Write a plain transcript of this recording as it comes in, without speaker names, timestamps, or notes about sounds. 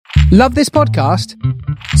Love this podcast?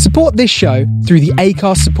 Support this show through the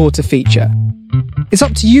Acast supporter feature. It's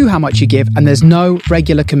up to you how much you give, and there's no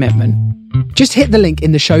regular commitment. Just hit the link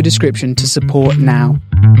in the show description to support now.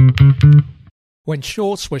 When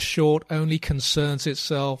Shorts Were Short only concerns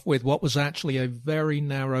itself with what was actually a very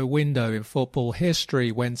narrow window in football history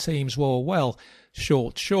when teams wore, well,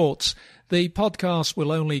 short shorts. The podcast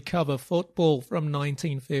will only cover football from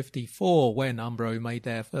 1954, when Umbro made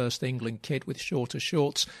their first England kit with shorter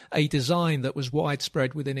shorts, a design that was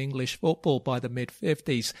widespread within English football by the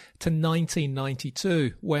mid-50s, to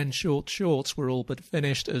 1992, when short shorts were all but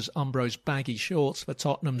finished as Umbro's baggy shorts for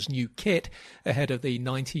Tottenham's new kit ahead of the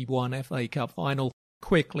 91 FA Cup final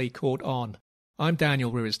quickly caught on. I'm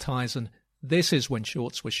Daniel Ruiz-Tyson. This is When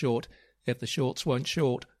Shorts Were Short. If the shorts weren't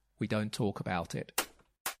short, we don't talk about it.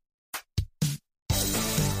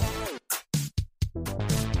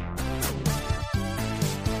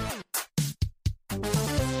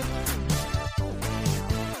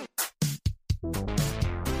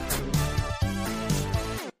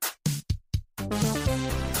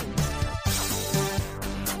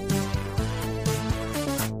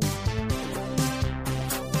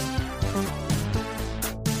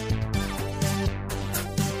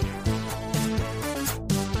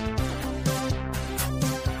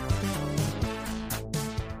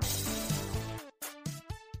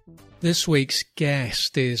 This week's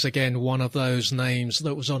guest is again one of those names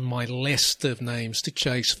that was on my list of names to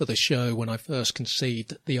chase for the show when I first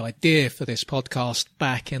conceived the idea for this podcast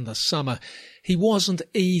back in the summer. He wasn't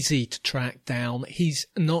easy to track down. He's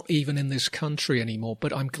not even in this country anymore,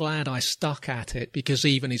 but I'm glad I stuck at it because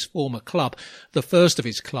even his former club, the first of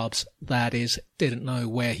his clubs, that is, didn't know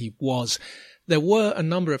where he was. There were a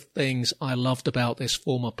number of things I loved about this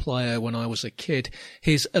former player when I was a kid.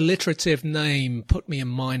 His alliterative name put me in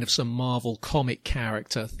mind of some Marvel comic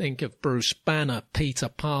character. Think of Bruce Banner, Peter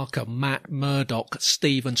Parker, Matt Murdock,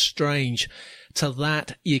 Stephen Strange. To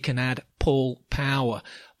that, you can add Paul Power.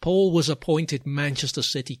 Paul was appointed Manchester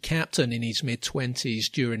City captain in his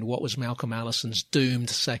mid-20s during what was Malcolm Allison's doomed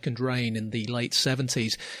second reign in the late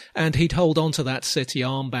 70s, and he'd hold on to that City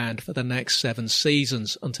armband for the next 7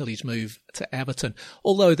 seasons until his move to Everton,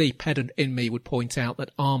 although the pedant in me would point out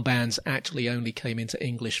that armbands actually only came into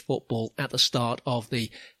English football at the start of the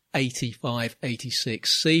 85-86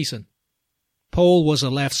 season. Paul was a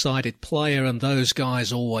left-sided player, and those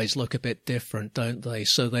guys always look a bit different, don't they?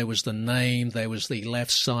 So there was the name, there was the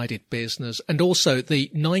left-sided business, and also the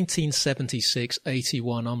 1976-81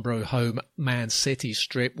 Umbro home Man City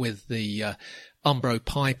strip with the Umbro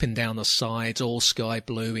piping down the sides, all sky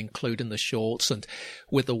blue, including the shorts and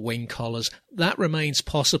with the wing collars. That remains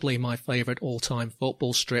possibly my favourite all-time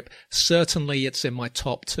football strip. Certainly it's in my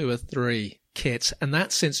top 2 or 3 kits, and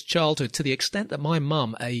that since childhood, to the extent that my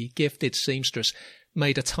mum, a gifted seamstress,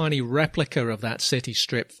 made a tiny replica of that City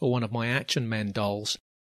strip for one of my Action Men dolls.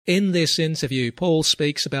 In this interview, Paul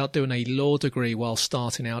speaks about doing a law degree while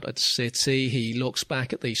starting out at City. He looks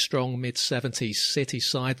back at the strong mid-70s City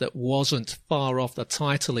side that wasn't far off the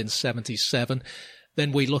title in 77.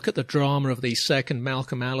 Then we look at the drama of the second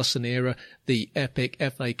Malcolm Allison era, the epic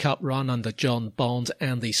FA Cup run under John Bond,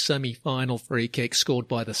 and the semi-final free kick scored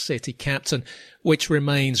by the City captain, which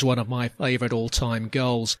remains one of my favourite all-time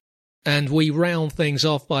goals. And we round things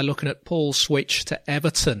off by looking at Paul's switch to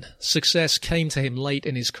Everton. Success came to him late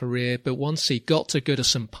in his career, but once he got to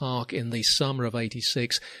Goodison Park in the summer of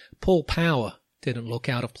 86, Paul Power didn't look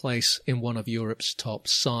out of place in one of Europe's top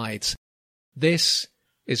sides. This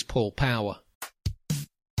is Paul Power.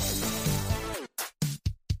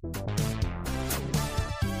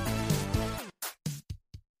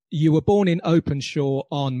 You were born in Openshaw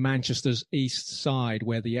on Manchester's east side,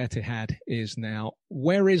 where the Etihad is now.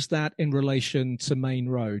 Where is that in relation to Main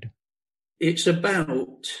Road? It's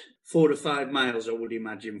about 4 or 5 miles, I would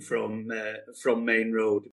imagine, from Main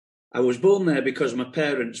Road. I was born there because my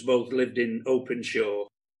parents both lived in Openshaw,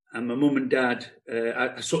 and my mum and dad,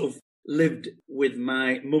 I sort of lived with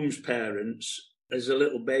my mum's parents as a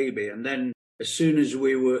little baby, and then as soon as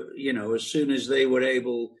they were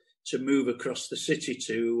able to move across the city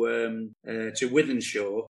to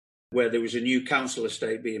Wythenshawe, where there was a new council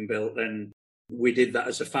estate being built, then we did that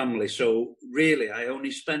as a family. So really, I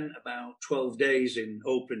only spent about 12 days in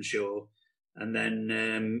Openshaw, and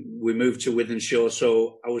then we moved to Wythenshawe.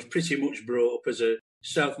 So I was pretty much brought up as a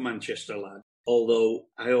South Manchester lad, although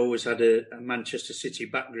I always had a Manchester City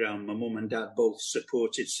background. My mum and dad both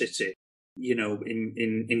supported City,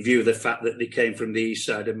 in view of the fact that they came from the east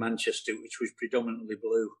side of Manchester, which was predominantly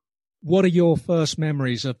blue. What are your first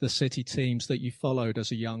memories of the City teams that you followed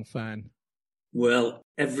as a young fan? Well,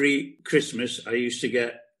 every Christmas I used to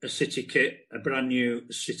get a City kit, a brand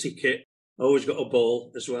new City kit. I always got a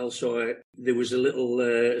ball as well, so there was a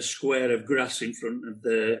little square of grass in front of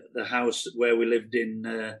the house where we lived in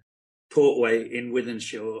Portway in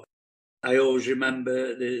Wythenshawe. I always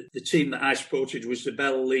remember the team that I supported was the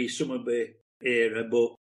Bell Lee Summerby era,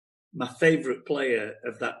 but my favourite player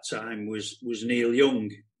of that time was Neil Young.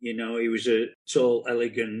 You know, he was a tall,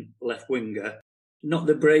 elegant left winger. Not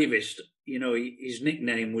the bravest, you know, his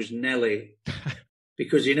nickname was Nelly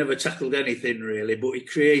because he never tackled anything really, but he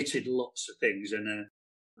created lots of things, and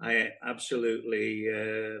I absolutely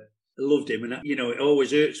loved him. And, you know, it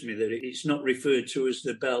always hurts me that it's not referred to as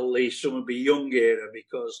the Bell Lee Summerby Young era,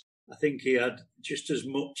 because I think he had just as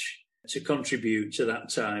much to contribute to that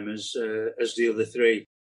time as the other three.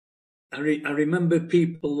 I remember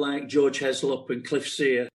people like George Heslop and Cliff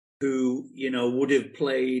Sear, who, you know, would have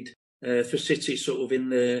played for City sort of in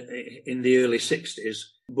the early 60s.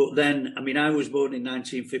 But then, I mean, I was born in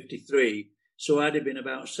 1953, so I'd have been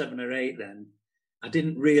about 7 or 8 then. I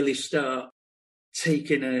didn't really start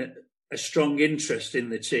taking a strong interest in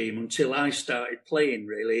the team until I started playing,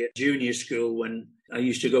 really, at junior school, when I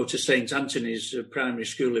used to go to St Anthony's primary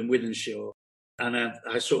school in Wythenshawe. And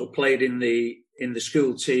I sort of played in the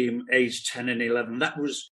school team aged 10 and 11. That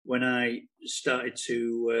was when I started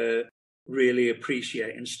to really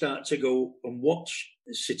appreciate and start to go and watch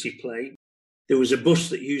City play. There was a bus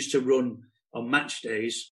that used to run on match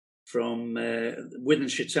days from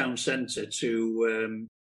Wythenshawe Town Centre to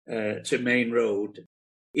Main Road.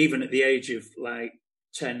 Even at the age of like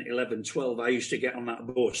 10, 11, 12, I used to get on that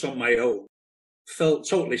bus on my own. Felt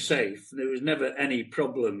totally safe. There was never any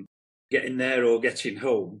problem getting there or getting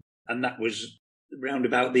home. And that was round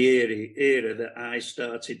about the era that I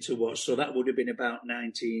started to watch. So that would have been about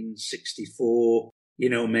 1964, you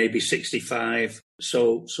know, maybe 65.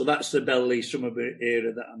 So that's the Bell Lee Summerby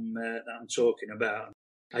era that I'm talking about.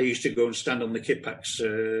 I used to go and stand on the Kippax,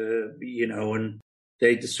 you know, and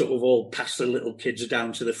they'd sort of all pass the little kids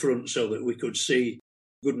down to the front so that we could see.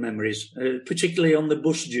 Good memories, particularly on the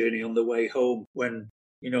bus journey on the way home, when,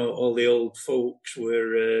 you know, all the old folks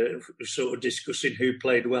were sort of discussing who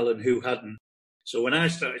played well and who hadn't. So when I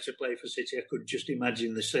started to play for City, I could just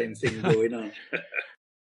imagine the same thing going on.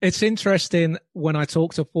 It's interesting when I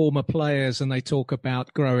talk to former players and they talk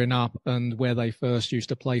about growing up and where they first used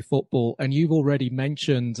to play football. And you've already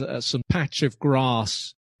mentioned some patch of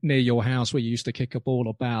grass near your house where you used to kick a ball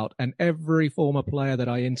about. And every former player that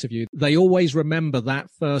I interviewed, they always remember that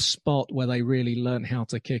first spot where they really learned how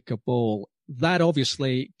to kick a ball. That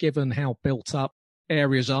obviously, given how built up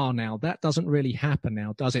areas are now, that doesn't really happen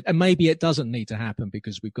now, does it? And maybe it doesn't need to happen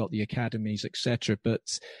because we've got the academies, etc. But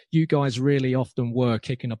you guys really often were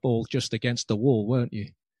kicking a ball just against the wall, weren't you?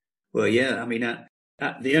 Well, yeah. I mean, at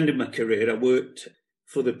the end of my career, I worked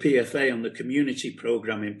for the PFA on the community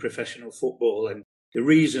programme in professional football. And the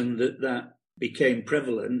reason that became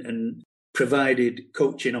prevalent and provided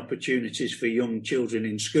coaching opportunities for young children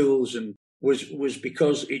in schools and was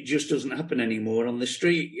because it just doesn't happen anymore on the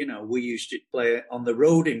street. You know, we used to play on the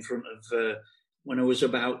road in front of, when I was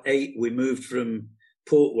about 8, we moved from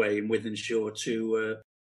Portway in Wythenshawe to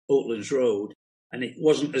Oatlands Road, and it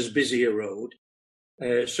wasn't as busy a road.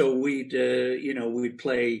 So we'd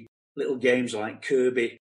play little games like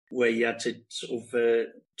Kirby, where you had to sort of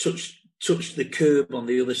touch the curb on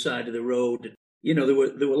the other side of the road. You know,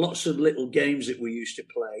 there were lots of little games that we used to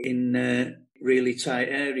play in really tight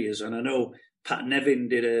areas. And I know Pat Nevin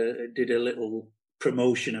did a little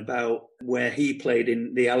promotion about where he played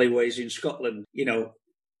in the alleyways in Scotland. You know,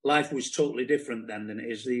 life was totally different then than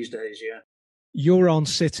it is these days, yeah. You're on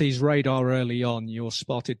City's radar early on. You're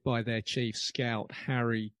spotted by their chief scout,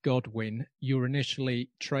 Harry Godwin. You were initially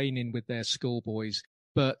training with their schoolboys,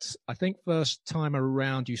 but I think first time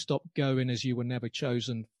around you stopped going as you were never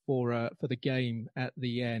chosen for the game at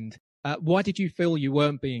the end. Why did you feel you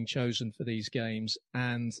weren't being chosen for these games?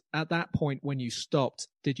 And at that point when you stopped,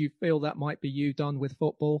 did you feel that might be you done with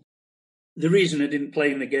football? The reason I didn't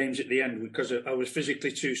play in the games at the end was because I was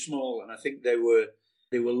physically too small, and I think they were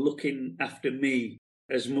looking after me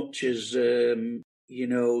as much as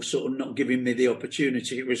sort of not giving me the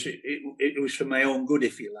opportunity. It was for my own good,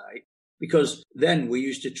 if you like. Because then we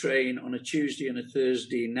used to train on a Tuesday and a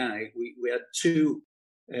Thursday night. We had 2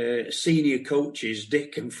 senior coaches,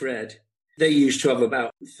 Dick and Fred. They used to have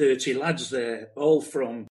about 30 lads there, all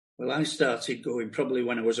from, well, I started going probably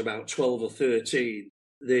when I was about 12 or 13.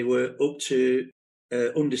 They were up to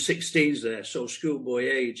under 16s there, so schoolboy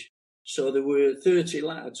age. So there were 30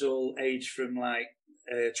 lads all aged from like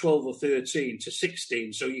 12 or 13 to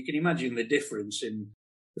 16. So you can imagine the difference in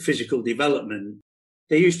the physical development.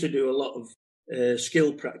 They used to do a lot of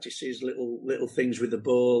skill practices, little things with the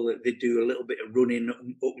ball. They'd do a little bit of running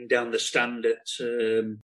up and down the stand at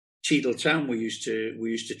Cheadle Town. We used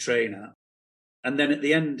to train at, and then at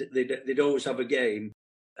the end they'd always have a game,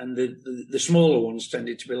 and the smaller ones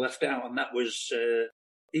tended to be left out, and that was.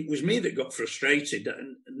 It was me that got frustrated,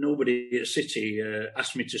 and nobody at City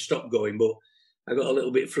asked me to stop going, but I got a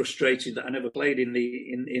little bit frustrated that I never played in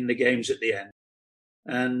the games at the end.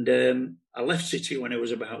 And I left City when I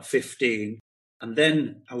was about 15, and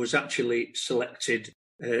then I was actually selected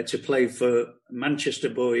to play for Manchester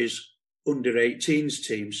Boys under-18s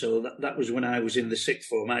team. So that was when I was in the sixth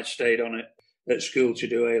form. I'd stayed on at school to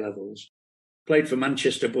do A-levels. Played for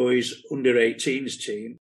Manchester Boys under-18s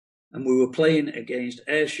team. And we were playing against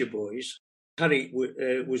Ayrshire Boys. Harry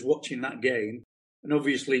was watching that game and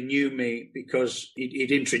obviously knew me because he'd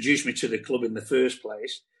introduced me to the club in the first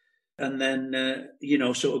place. And then,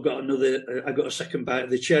 sort of I got a second bite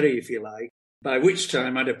of the cherry, if you like, by which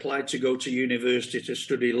time I'd applied to go to university to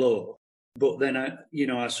study law. But then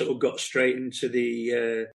I sort of got straight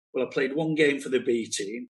into I played one game for the B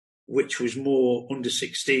team, which was more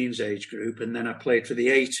under-16s age group, and then I played for the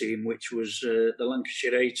A team, which was the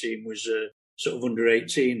Lancashire A team, was sort of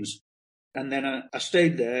under-18s. And then I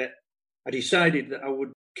stayed there. I decided that I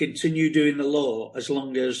would continue doing the law as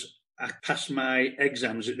long as I passed my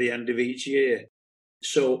exams at the end of each year.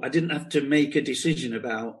 So I didn't have to make a decision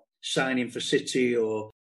about signing for City,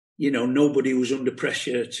 or, nobody was under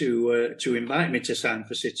pressure to invite me to sign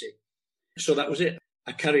for City. So that was it.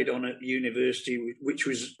 I carried on at university, which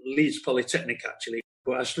was Leeds Polytechnic, actually.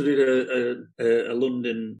 But I studied a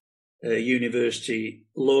London university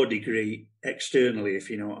law degree externally, if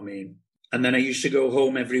you know what I mean. And then I used to go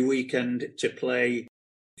home every weekend to play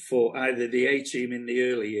for either the A team in the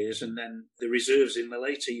early years and then the reserves in the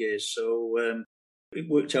later years. So it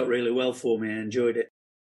worked out really well for me. I enjoyed it.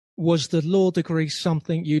 Was the law degree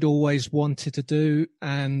something you'd always wanted to do?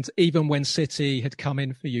 And even when City had come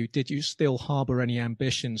in for you, did you still harbour any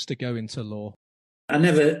ambitions to go into law? I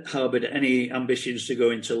never harboured any ambitions to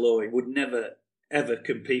go into law. It would never, ever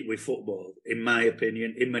compete with football, in my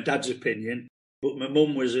opinion, in my dad's opinion. But my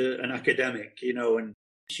mum was an academic, and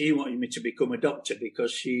she wanted me to become a doctor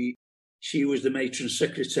because she was the matron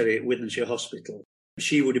secretary at Wythenshawe Hospital.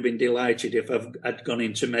 She would have been delighted if I'd gone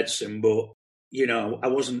into medicine, but I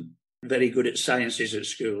wasn't very good at sciences at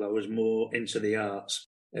school. I was more into the arts.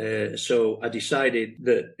 So I decided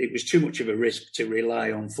that it was too much of a risk to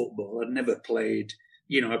rely on football. I'd never played,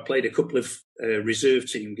 I played a couple of reserve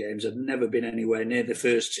team games. I'd never been anywhere near the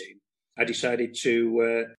first team. I decided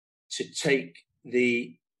to take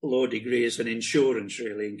the law degree as an insurance,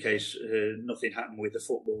 really, in case nothing happened with the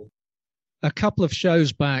football. A couple of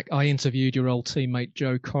shows back, I interviewed your old teammate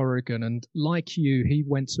Joe Corrigan, and like you, he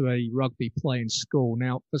went to a rugby playing school.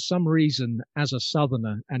 Now, for some reason, as a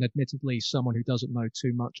Southerner, and admittedly someone who doesn't know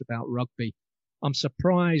too much about rugby, I'm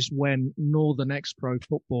surprised when Northern ex-pro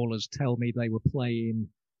footballers tell me they were playing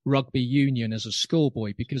rugby union as a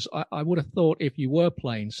schoolboy, because I would have thought if you were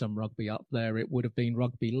playing some rugby up there, it would have been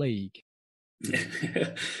rugby league.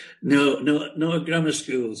 No, at grammar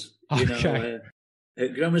schools. Okay.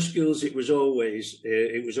 At grammar schools, it was always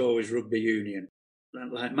rugby union.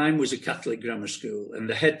 Like mine was a Catholic grammar school, and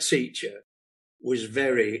the head teacher was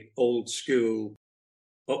very old school,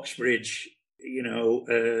 Oxbridge,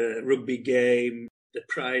 rugby game, the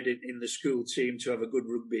pride in the school team to have a good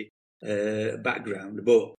rugby background.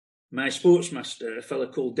 But my sportsmaster, a fellow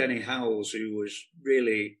called Denny Howells, who was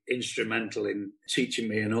really instrumental in teaching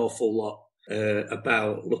me an awful lot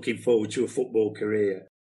about looking forward to a football career.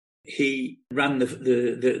 He ran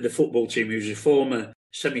the football team. He was a former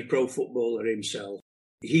semi-pro footballer himself.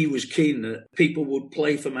 He was keen that people would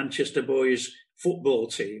play for Manchester Boys football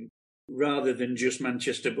team rather than just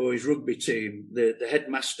Manchester Boys rugby team. The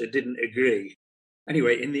headmaster didn't agree.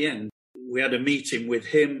 Anyway, in the end, we had a meeting with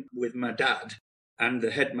him, with my dad, and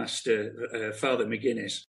the headmaster, Father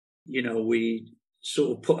McGuinness. We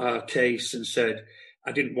sort of put our case and said,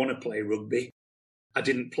 I didn't want to play rugby. I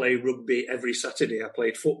didn't play rugby every Saturday. I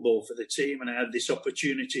played football for the team, and I had this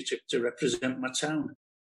opportunity to represent my town.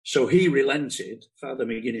 So he relented. Father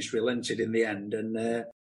McGuinness relented in the end, and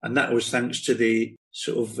that was thanks to the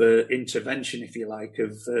sort of intervention, if you like,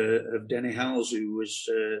 of Denny Howells, who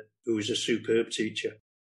was a superb teacher.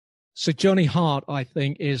 So Johnny Hart, I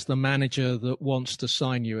think, is the manager that wants to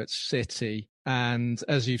sign you at City. And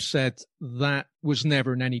as you've said, that was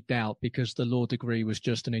never in any doubt because the law degree was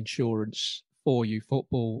just an insurance for you.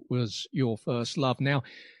 Football was your first love. Now,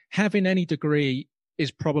 having any degree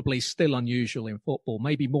is probably still unusual in football,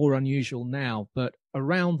 maybe more unusual now. But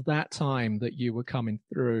around that time that you were coming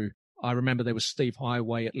through, I remember there was Steve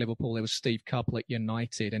Highway at Liverpool, there was Steve Couple at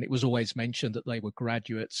United, and it was always mentioned that they were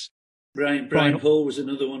graduates. Brian Hull was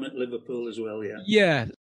another one at Liverpool as well, yeah. Yeah.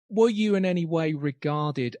 Were you in any way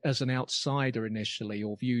regarded as an outsider initially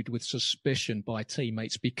or viewed with suspicion by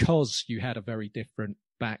teammates because you had a very different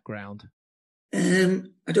background? I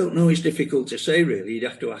don't know. It's difficult to say, really. You'd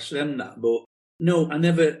have to ask them that. But no, I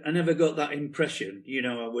never got that impression. You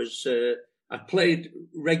know, I played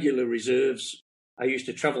regular reserves. I used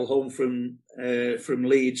to travel home from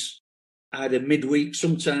Leeds either midweek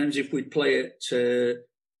sometimes if we'd play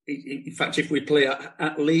if we'd play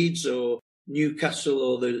at Leeds or Newcastle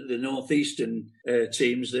or the northeastern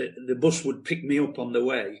teams, the bus would pick me up on the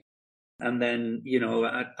way. And then, you know,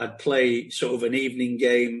 I'd play sort of an evening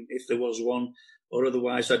game if there was one, or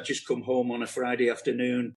otherwise I'd just come home on a Friday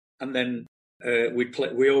afternoon. And then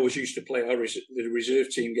we always used to play the reserve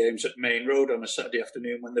team games at Main Road on a Saturday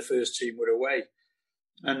afternoon when the first team were away.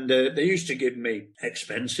 And they used to give me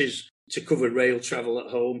expenses to cover rail travel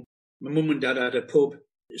at home. My mum and dad had a pub,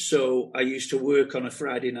 so I used to work on a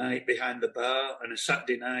Friday night behind the bar and a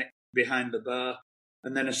Saturday night behind the bar,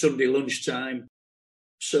 and then a Sunday lunchtime.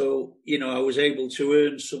 So, you know, I was able to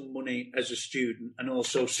earn some money as a student, and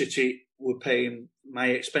also City were paying my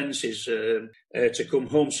expenses to come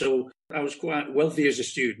home. So I was quite wealthy as a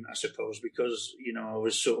student, I suppose, because, you know, I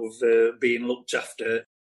was sort of being looked after,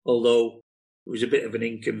 although it was a bit of an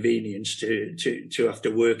inconvenience to have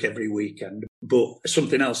to work every weekend. But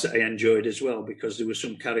something else that I enjoyed as well, because there were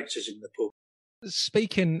some characters in the pub.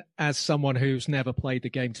 Speaking as someone who's never played the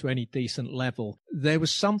game to any decent level, there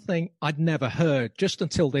was something I'd never heard just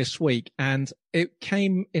until this week. And it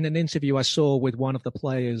came in an interview I saw with one of the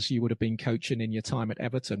players you would have been coaching in your time at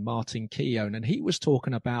Everton, Martin Keown. And he was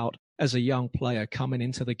talking about, as a young player coming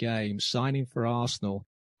into the game, signing for Arsenal,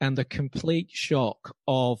 and the complete shock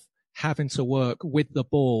of having to work with the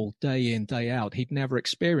ball day in, day out. He'd never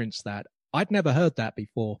experienced that. I'd never heard that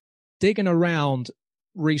before. Digging around,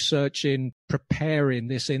 researching, preparing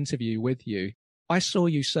this interview with you, I saw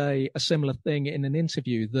you say a similar thing in an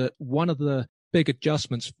interview, that one of the big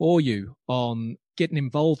adjustments for you on getting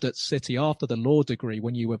involved at City after the law degree,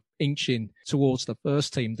 when you were inching towards the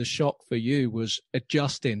first team, the shock for you was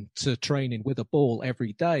adjusting to training with a ball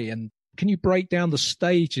every day. And can you break down the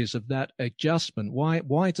stages of that adjustment?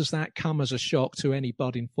 Why does that come as a shock to any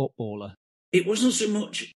budding footballer? It wasn't so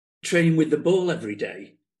much training with the ball every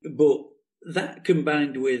day, but that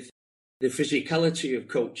combined with the physicality of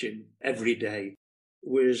coaching every day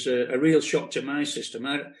was a real shock to my system.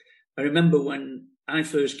 I remember when I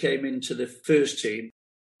first came into the first team,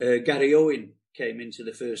 Gary Owen came into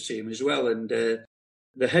the first team as well, and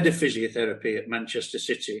the head of physiotherapy at Manchester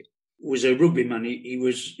City was a rugby man. He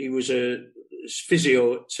was a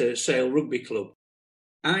physio at Sale Rugby Club.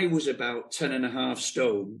 I was about 10.5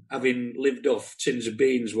 stone, having lived off tins of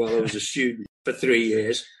beans while I was a student for 3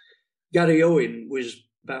 years. Gary Owen was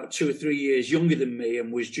about 2 or 3 years younger than me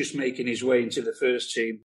and was just making his way into the first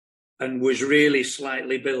team, and was really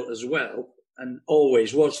slightly built as well, and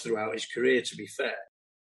always was throughout his career, to be fair.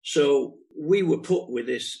 So we were put with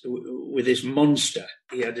this monster.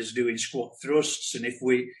 He had us doing squat thrusts, and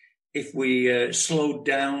if we slowed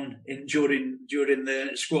down during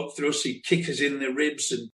the squat thrust, he'd kick us in the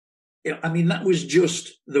ribs. And you know, I mean, that was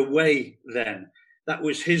just the way then. That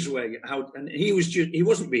was his way. And he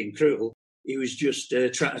wasn't being cruel. He was just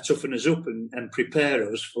trying to toughen us up and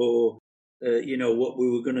prepare us for, what we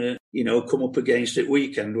were going to, come up against at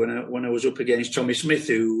weekend when I was up against Tommy Smith,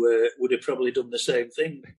 who would have probably done the same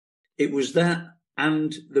thing. It was that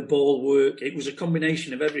and the ball work. It was a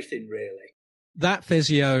combination of everything, really. That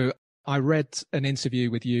physio, I read an interview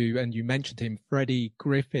with you and you mentioned him, Freddie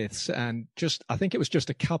Griffiths, and I think it was just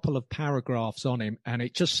a couple of paragraphs on him, and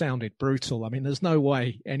it just sounded brutal. I mean, there's no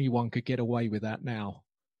way anyone could get away with that now.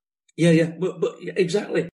 Yeah, but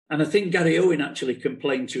exactly. And I think Gary Owen actually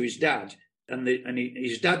complained to his dad, and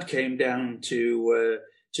his dad came down to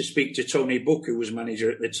speak to Tony Buck, who was manager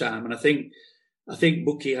at the time, and I think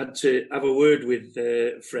Bucky had to have a word with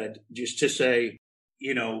Fred just to say,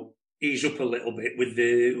 ease up a little bit with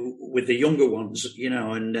the younger ones,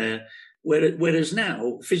 and whereas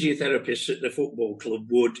now physiotherapists at the football club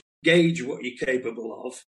would gauge what you're capable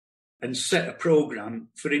of and set a programme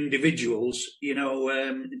for individuals,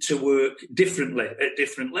 to work differently at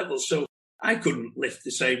different levels. So I couldn't lift the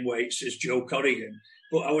same weights as Joe Corrigan,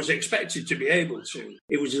 but I was expected to be able to.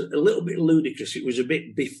 It was a little bit ludicrous. It was a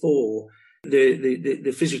bit before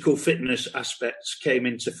the physical fitness aspects came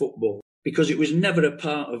into football, because it was never a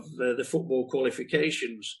part of the football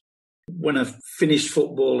qualifications. When I finished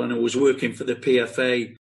football and I was working for the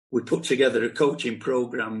PFA, we put together a coaching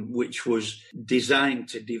program which was designed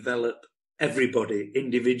to develop everybody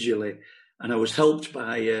individually. And I was helped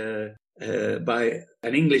by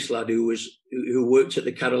an English lad who worked at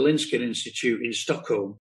the Karolinska Institute in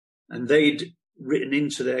Stockholm, and they'd written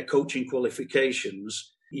into their coaching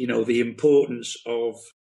qualifications, the importance of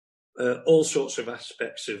all sorts of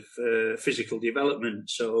aspects of physical development.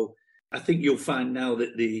 So I think you'll find now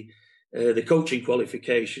that the coaching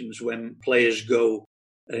qualifications, when players go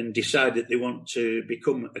and decide that they want to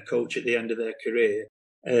become a coach at the end of their career,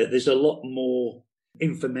 there's a lot more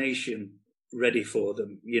information ready for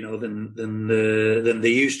them, than there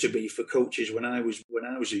used to be for coaches when I was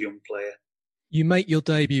a young player. You make your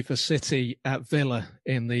debut for City at Villa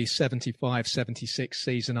in the 75-76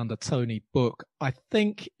 season under Tony Book. I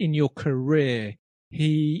think in your career,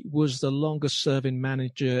 he was the longest serving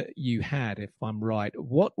manager you had, if I'm right.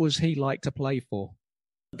 What was he like to play for?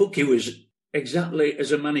 Bookie was exactly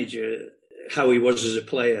as a manager how he was as a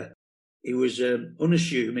player. He was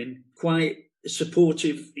unassuming, quite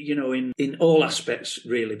supportive, in all aspects,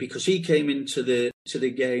 really, because he came into the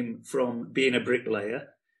game from being a bricklayer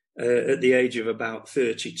at the age of about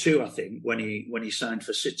 32, I think, when he signed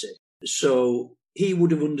for City. So he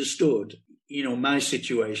would have understood, my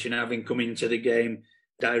situation, having come into the game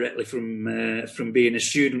directly from being a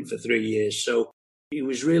student for 3 years. So he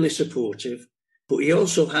was really supportive, but he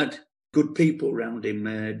also had good people around him.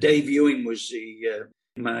 Dave Ewing was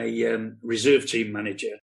my reserve team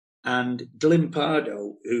manager, and Glyn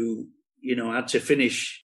Pardoe, who had to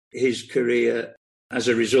finish his career as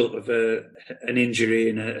a result of an injury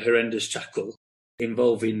in a horrendous tackle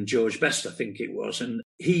involving George Best, I think it was. And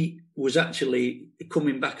he was actually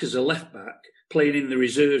coming back as a left-back, playing in the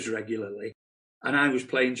reserves regularly, and I was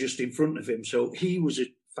playing just in front of him. So he was a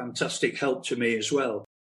fantastic help to me as well.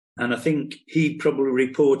 And I think he probably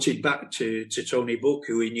reported back to Tony Book,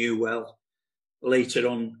 who he knew well. Later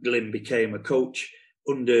on, Glyn became a coach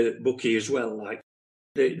under Bookie as well. Like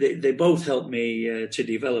they both helped me to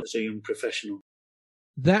develop as a young professional.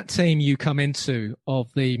 That team you come into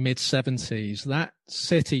of the mid-70s, that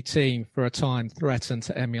City team for a time threatened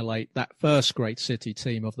to emulate that first great City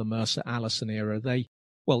team of the Mercer Allison era.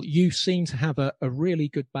 You seem to have a really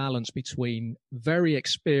good balance between very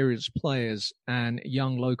experienced players and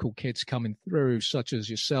young local kids coming through, such as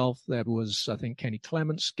yourself. There was, I think, Kenny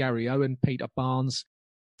Clements, Gary Owen, Peter Barnes.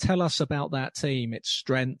 Tell us about that team, its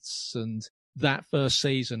strengths, and that first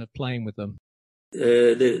season of playing with them.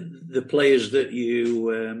 The players that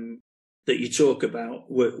you talk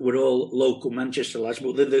about were all local Manchester lads,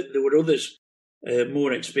 but there were others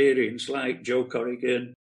more experienced, like Joe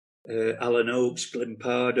Corrigan, Alan Oakes, Glyn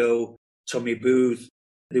Pardoe, Tommy Booth.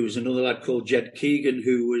 There was another lad called Jed Keegan,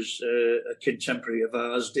 who was a contemporary of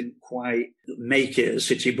ours, didn't quite make it at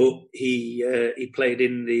City, but he played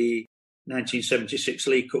in the 1976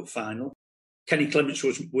 League Cup final. Kenny Clements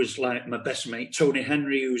was like my best mate. Tony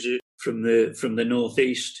Henry, who's from the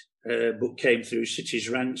northeast, but came through City's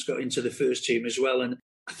ranks, got into the first team as well. And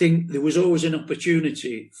I think there was always an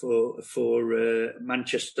opportunity for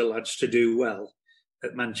Manchester lads to do well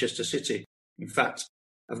at Manchester City. In fact,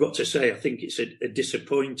 I've got to say, I think it's a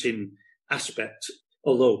disappointing aspect,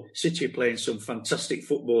 although City are playing some fantastic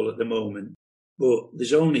football at the moment, but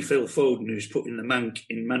there's only Phil Foden who's putting the mank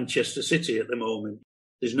in Manchester City at the moment.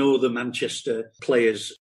 There's no other Manchester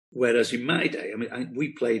players, whereas in my day,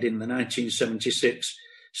 we played in the 1976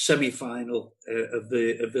 semi-final of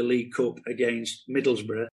the League Cup against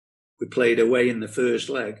Middlesbrough. We played away in the first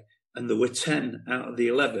leg, and there were 10 out of the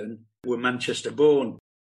 11 were Manchester-born.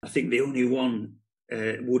 I think the only one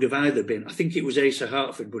would have either been, I think it was Asa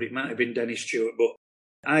Hartford, but it might have been Dennis Stewart. But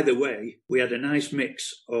either way, we had a nice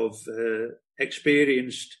mix of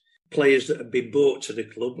experienced players that had been bought to the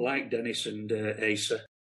club, like Dennis and Asa.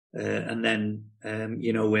 And then,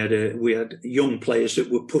 we had young players that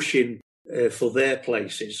were pushing for their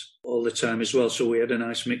places all the time as well. So we had a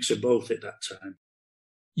nice mix of both at that time.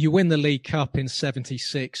 You win the League Cup in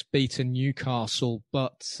 76, beating Newcastle,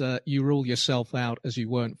 but you rule yourself out as you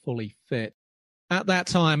weren't fully fit. At that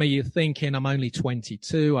time, are you thinking, I'm only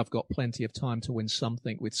 22, I've got plenty of time to win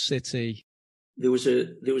something with City? There was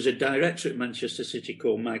a director at Manchester City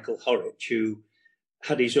called Michael Horwich, who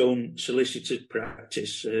had his own solicitor's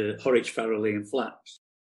practice, Horwich, Farrelly and Flats.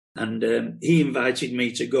 And he invited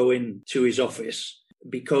me to go in to his office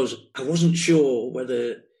because I wasn't sure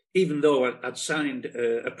whether, even though I'd signed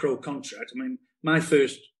a pro contract, my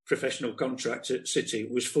first professional contract at City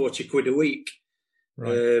was 40 quid a week.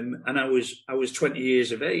 Right. And I was 20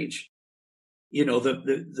 years of age.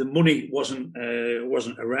 The money wasn't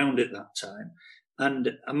around at that time.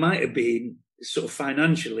 And I might have been sort of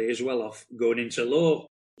financially as well off going into law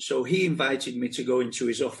So he invited me to go into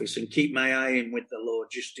his office and keep my eye in with the law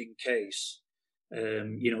just in case,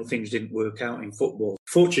 things didn't work out in football.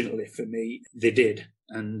 Fortunately for me, they did.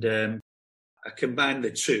 And I combined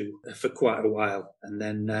the two for quite a while. And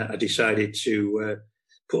then I decided to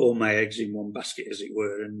put all my eggs in one basket, as it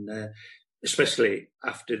were. And especially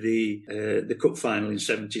after the cup final in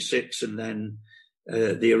 '76 and then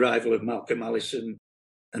the arrival of Malcolm Allison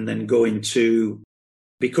and then going to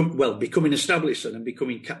becoming established and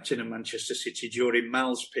becoming captain of Manchester City during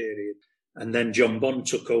Mal's period. And then John Bond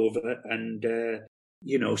took over and,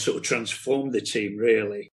 sort of transformed the team,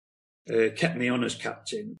 really, kept me on as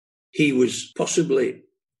captain. He was possibly,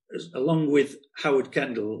 along with Howard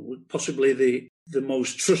Kendall, possibly the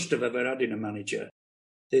most trust I've ever had in a manager.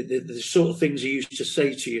 The sort of things he used to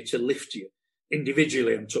say to you to lift you,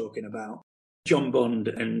 individually I'm talking about. John Bond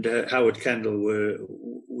and Howard Kendall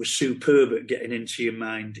were superb at getting into your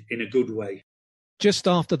mind in a good way. Just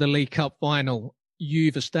after the League Cup final,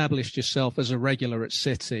 you've established yourself as a regular at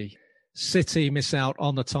City. City miss out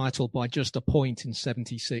on the title by just a point in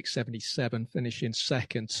 76-77, finishing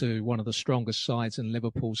second to one of the strongest sides in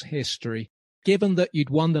Liverpool's history. Given that you'd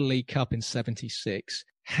won the League Cup in 76,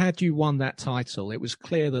 had you won that title, it was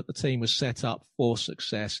clear that the team was set up for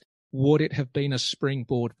success. Would it have been a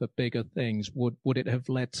springboard for bigger things? Would it have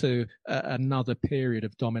led to another period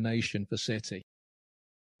of domination for City?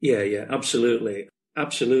 Yeah, absolutely.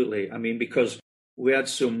 Absolutely. I mean, because we had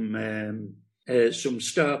some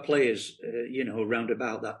star players, around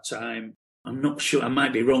about that time. I'm not sure, I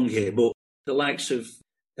might be wrong here, but the likes of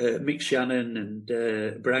Mick Shannon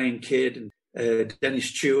and Brian Kidd and Dennis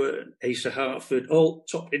Stewart, Asa Hartford, all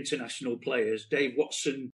top international players. Dave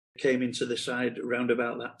Watson came into the side around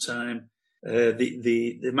about that time.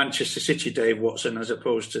 The Manchester City Dave Watson, as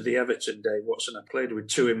opposed to the Everton Dave Watson I played with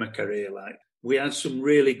two in my career. We had some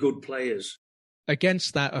really good players.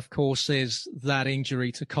 Against that, of course, is that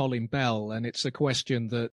injury to Colin Bell, and it's a question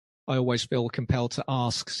that I always feel compelled to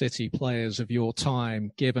ask City players of your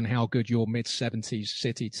time, given how good your mid-70s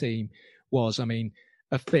City team was. I mean,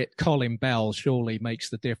 a fit Colin Bell surely makes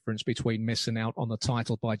the difference between missing out on the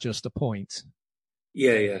title by just a point.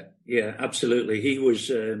 Yeah, absolutely. He was,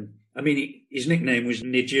 his nickname was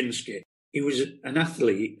Nijinsky. He was an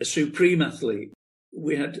athlete, a supreme athlete.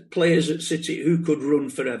 We had players at City who could run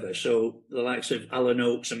forever. So the likes of Alan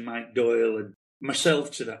Oakes and Mike Doyle and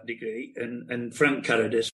myself to that degree and Frank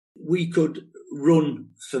Carradis, we could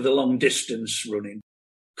run for the long distance running.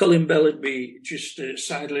 Colin Bell would be just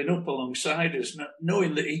sidling up alongside us,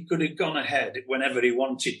 knowing that he could have gone ahead whenever he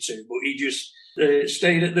wanted to, but he just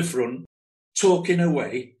stayed at the front, talking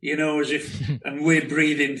away, as if, and we're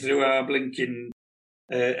breathing through our blinking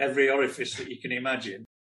every orifice that you can imagine.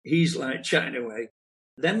 He's chatting away.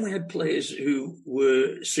 Then we had players who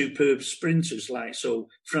were superb sprinters,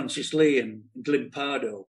 Francis Lee and Glyn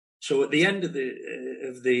Pardo. So at the end of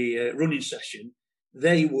the running session,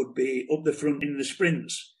 they would be up the front in the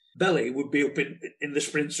sprints. Belly would be up in the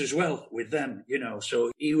sprints as well with them,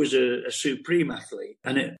 So he was a supreme athlete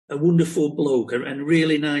and a wonderful bloke and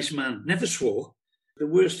really nice man. Never swore. The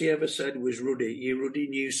worst he ever said was Ruddy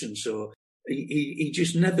nuisance. So he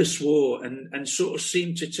just never swore and sort of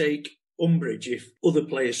seemed to take umbrage if other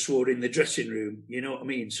players swore in the dressing room, you know what I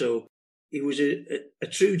mean? So he was a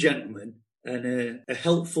true gentleman and a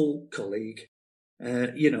helpful colleague.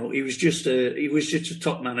 He was just a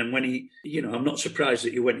top man. And when I'm not surprised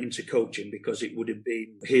that he went into coaching because it would have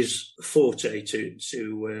been his forte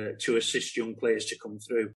to assist young players to come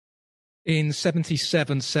through. In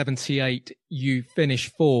 77-78, you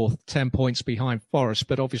finished fourth, 10 points behind Forest,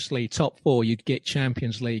 but obviously top four, you'd get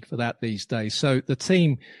Champions League for that these days. So the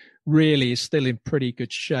team really is still in pretty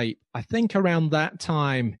good shape. I think around that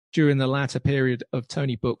time, during the latter period of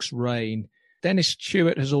Tony Book's reign, Dennis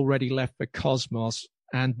Stewart has already left for Cosmos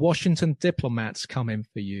and Washington Diplomats come in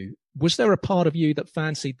for you. Was there a part of you that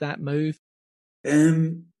fancied that move?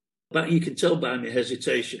 But you can tell by my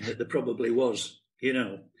hesitation that there probably was,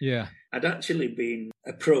 Yeah. I'd actually been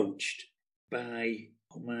approached by,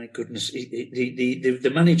 oh my goodness,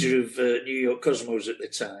 the manager of New York Cosmos at the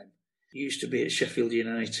time. He used to be at Sheffield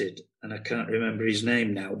United, and I can't remember his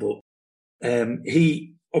name now, but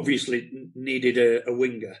he obviously needed a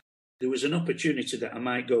winger. There was an opportunity that I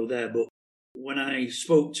might go there, but when I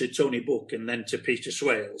spoke to Tony Book and then to Peter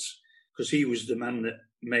Swales, because he was the man that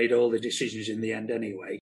made all the decisions in the end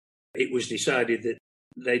anyway, it was decided that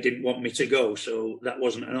they didn't want me to go, so that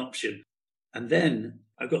wasn't an option. And then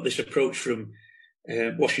I got this approach from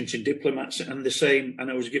Washington Diplomats and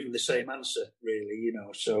I was given the same answer, really,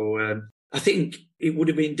 So I think it would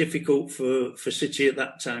have been difficult for City at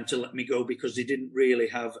that time to let me go because they didn't really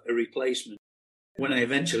have a replacement. when I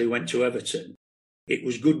eventually went to Everton, it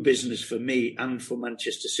was good business for me and for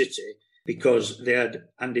Manchester City because they had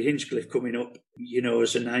Andy Hinchcliffe coming up,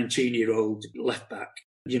 as a 19-year-old left back,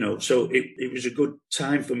 so it was a good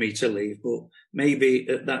time for me to leave. But maybe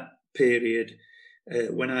at that period,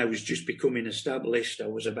 when I was just becoming established, I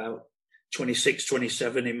was about 26,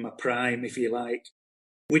 27 in my prime, if you like.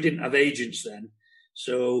 We didn't have agents then,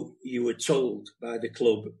 so you were told by the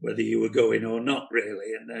club whether you were going or not,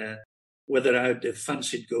 really. And whether I'd have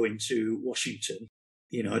fancied going to Washington,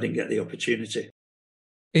 I didn't get the opportunity.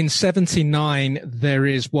 In 79, there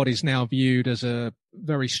is what is now viewed as a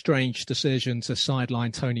very strange decision to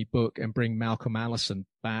sideline Tony Book and bring Malcolm Allison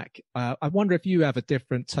back. I wonder if you have a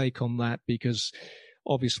different take on that, because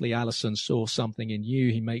obviously Allison saw something in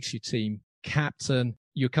you. He makes you team captain.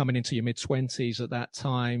 You're coming into your mid-20s at that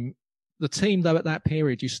time. The team, though, at that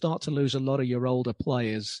period, you start to lose a lot of your older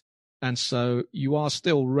players. And so you are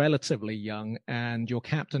still relatively young, and you're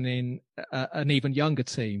captaining an even younger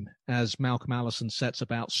team as Malcolm Allison sets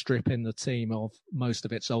about stripping the team of most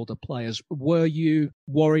of its older players. Were you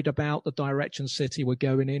worried about the direction City were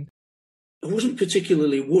going in? I wasn't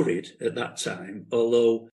particularly worried at that time,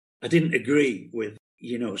 although I didn't agree with,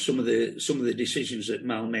 some of the decisions that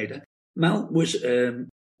Mal made. Mal was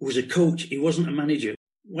a coach. He wasn't a manager.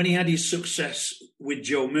 When he had his success with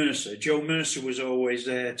Joe Mercer was always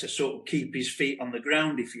there to sort of keep his feet on the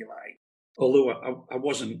ground, if you like. Although I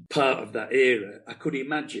wasn't part of that era, I could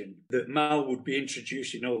imagine that Mal would be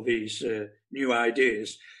introducing all these new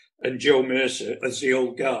ideas, and Joe Mercer, as the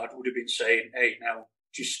old guard, would have been saying, hey, now,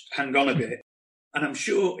 just hang on a bit. And I'm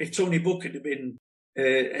sure if Tony Book had been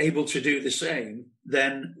able to do the same,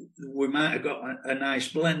 then we might have got a nice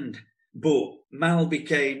blend. But Mal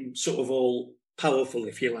became sort of all powerful,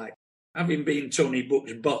 if you like. Having been Tony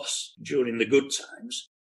Book's boss during the good times,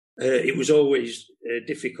 it was always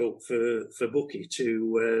difficult for Bookie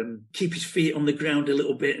to keep his feet on the ground a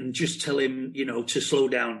little bit and just tell him, to slow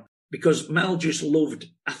down. Because Mal just loved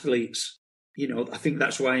athletes. I think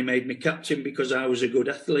that's why he made me captain, because I was a good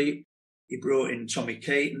athlete. He brought in Tommy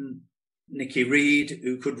Caton, Nicky Reed,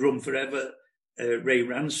 who could run forever, Ray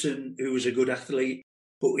Ranson, who was a good athlete.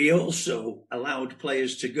 But he also allowed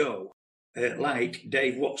players to go, like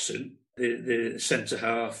Dave Watson, the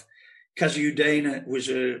centre-half. Kazu Dana was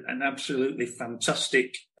an absolutely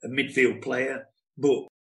fantastic midfield player. But,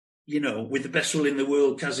 with the best will in the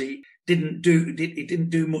world, Kazi didn't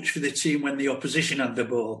do much for the team when the opposition had the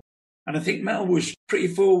ball. And I think Mal was pretty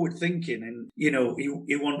forward-thinking, and,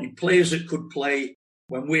 he wanted players that could play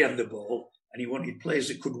when we had the ball, and he wanted players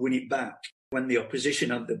that could win it back when the opposition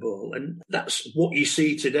had the ball. And that's what you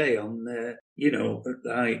see today on,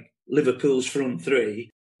 like Liverpool's front three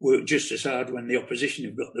work just as hard when the opposition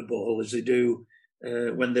have got the ball as they do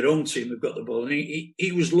when their own team have got the ball. And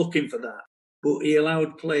he was looking for that. But he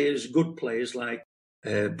allowed good players like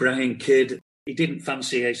Brian Kidd. He didn't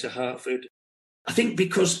fancy Asa Hartford. I think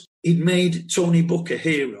because he'd made Tony Book a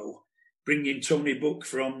hero, bringing Tony Book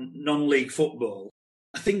from non-league football,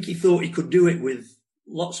 I think he thought he could do it with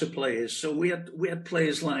lots of players. So we had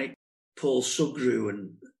players like Paul Sugru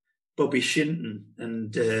and Bobby Shinton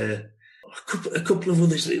and a couple of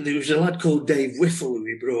others. There was a lad called Dave Whiffle who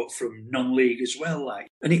he brought from non-league as well.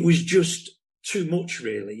 And it was just too much,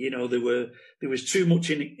 really. There was too much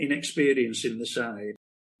inexperience in the side.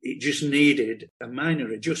 It just needed a minor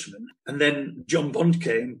adjustment. And then John Bond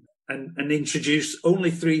came and introduced only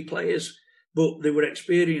 3 players, but they were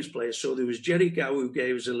experienced players. So there was Jerry Gow, who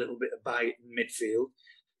gave us a little bit of bite in midfield,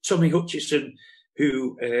 Tommy Hutchison,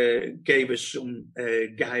 who gave us some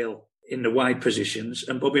guile in the wide positions,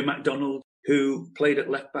 and Bobby MacDonald, who played at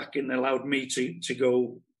left back and allowed me to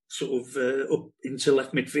go sort of up into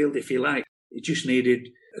left midfield, if you like. It just needed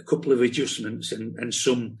a couple of adjustments and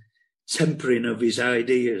some tempering of his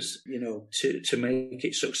ideas, to make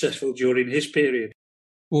it successful during his period.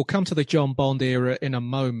 We'll come to the John Bond era in a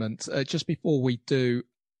moment. Just before we do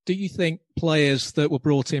you think players that were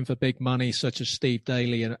brought in for big money, such as Steve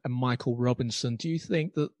Daly and Michael Robinson, do you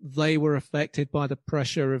think that they were affected by the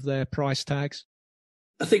pressure of their price tags?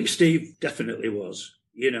 I think Steve definitely was,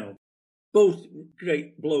 Both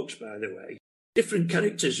great blokes, by the way. Different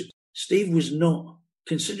characters. Steve was not,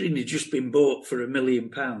 considering he'd just been bought for £1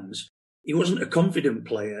 million, he wasn't a confident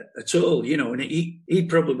player at all, and he'd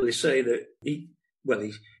probably say that he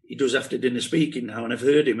does after dinner speaking now, and I've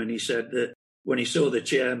heard him, and he said that when he saw the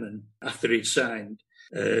chairman after he'd signed,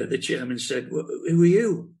 the chairman said, who are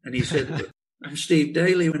you? And he said, I'm Steve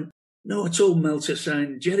Daly. He went, no, I told Mel to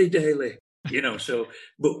sign Jerry Daly,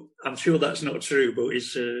 but I'm sure that's not true, but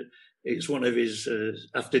it's one of his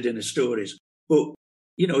after dinner stories. But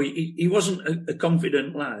he wasn't a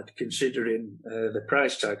confident lad considering the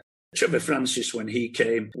price tag. Trevor Francis, when he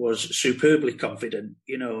came, was superbly confident,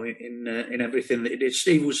 in everything that he did.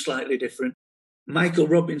 Steve was slightly different. Michael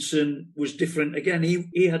Robinson was different. Again,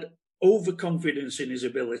 he had overconfidence in his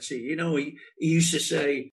ability. He used to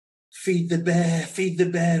say, feed the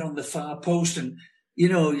bear on the far post. And,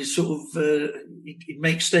 he sort of, he'd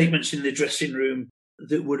make statements in the dressing room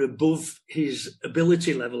that were above his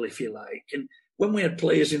ability level, if you like. And when we had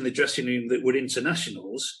players in the dressing room that were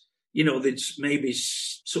internationals, they'd maybe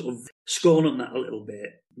sort of scorn on that a little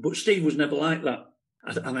bit. But Steve was never like that.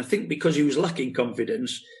 And I think because he was lacking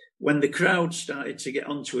confidence, when the crowd started to get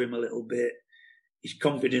onto him a little bit, his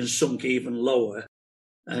confidence sunk even lower.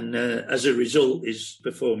 And as a result, his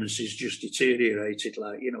performances just deteriorated,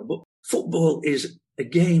 But football is a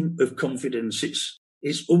game of confidence.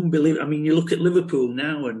 It's unbelievable. I mean, you look at Liverpool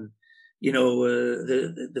now and,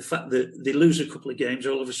 the fact that they lose a couple of games,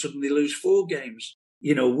 all of a sudden they lose 4 games.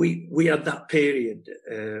 We had that period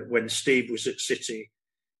when Steve was at City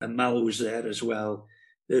and Mal was there as well.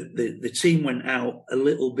 The team went out a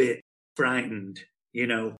little bit frightened,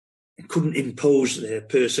 and couldn't impose their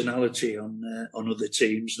personality on other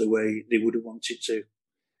teams the way they would have wanted to.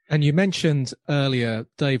 And you mentioned earlier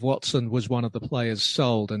Dave Watson was one of the players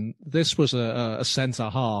sold, and this was a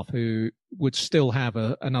centre-half who would still have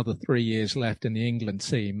another 3 years left in the England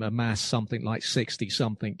team, amass something like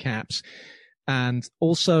 60-something caps. And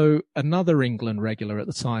also another England regular at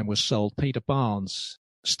the time was sold, Peter Barnes,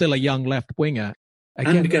 still a young left winger.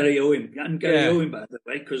 Again, and Gary Owen, by the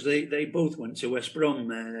way, because they both went to West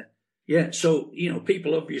Brom. So,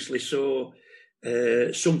 people obviously saw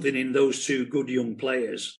something in those 2 good young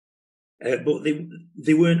players. But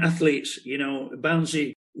they weren't athletes.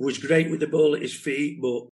 Barnesy was great with the ball at his feet,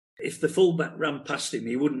 but if the fullback ran past him,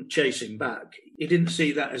 he wouldn't chase him back. He didn't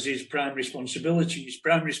see that as his prime responsibility. His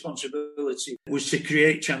prime responsibility was to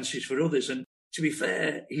create chances for others. And to be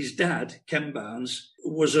fair, his dad, Ken Barnes,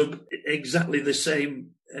 was of exactly the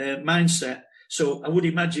same mindset. So I would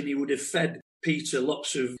imagine he would have fed Peter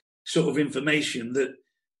lots of sort of information that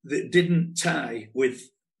didn't tie with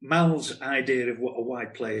Mal's idea of what a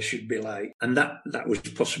wide player should be like. And that was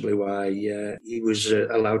possibly why he was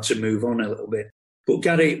allowed to move on a little bit. But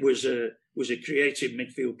Gary was a creative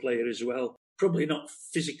midfield player as well. Probably not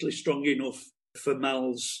physically strong enough for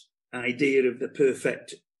Mal's idea of the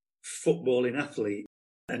perfect footballing athlete.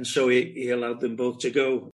 And so he allowed them both to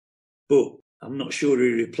go. But I'm not sure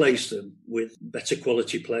he replaced them with better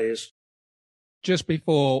quality players. Just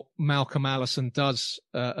before Malcolm Allison does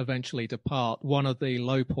eventually depart, one of the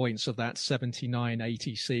low points of that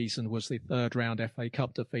 79-80 season was the 3rd round FA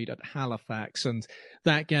Cup defeat at Halifax. And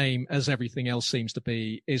that game, as everything else seems to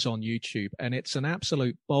be, is on YouTube. And it's an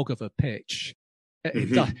absolute bog of a pitch.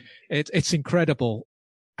 It's incredible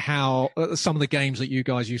how some of the games that you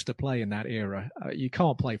guys used to play in that era, you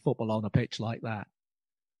can't play football on a pitch like that.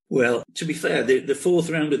 Well, to be fair, the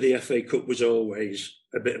 4th round of the FA Cup was always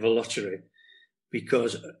a bit of a lottery.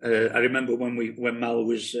 Because I remember when Mal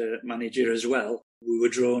was manager as well, we were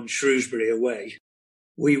drawn Shrewsbury away.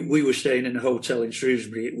 We were staying in a hotel in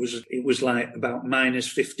Shrewsbury. It was like about minus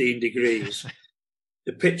 15 degrees.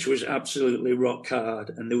 The pitch was absolutely rock hard,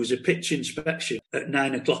 and there was a pitch inspection at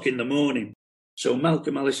 9 o'clock in the morning. So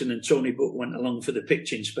Malcolm Allison and Tony Buck went along for the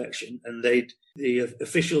pitch inspection, and the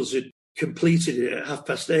officials had completed it at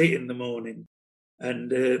 8:30 in the morning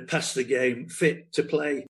and passed the game fit to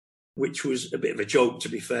play, which was a bit of a joke, to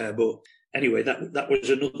be fair. But anyway, that was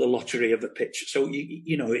another lottery of a pitch. So,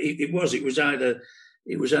 it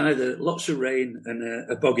was either lots of rain and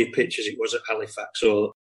a boggy pitch as it was at Halifax,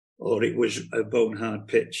 or it was a bone hard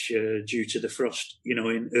pitch due to the frost,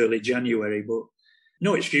 in early January. But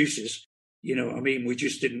no excuses. We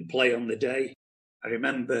just didn't play on the day. I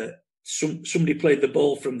remember somebody played the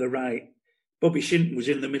ball from the right. Bobby Shinton was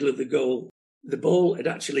in the middle of the goal. The ball had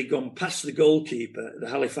actually gone past the goalkeeper, the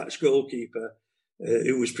Halifax goalkeeper,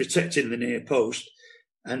 who was protecting the near post,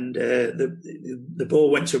 and the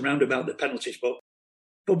ball went around about the penalty spot.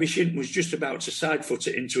 Bobby Shinton was just about to side foot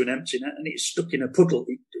it into an empty net, and it stuck in a puddle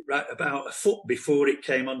right about a foot before it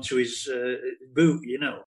came onto his boot,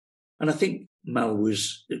 And I think Mal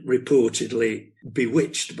was reportedly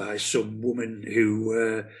bewitched by some woman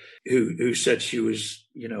who said she was,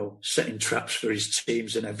 setting traps for his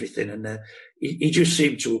teams and everything. And he just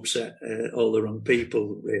seemed to upset all the wrong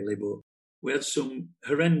people, really. But we had some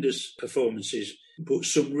horrendous performances, but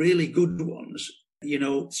some really good ones.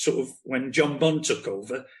 Sort of when John Bond took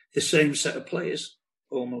over, the same set of players,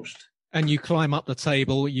 almost. And you climb up the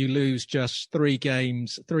table, you lose just 3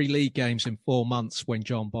 league games in 4 months when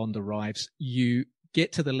John Bond arrives. You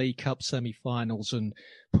get to the League Cup semi-finals and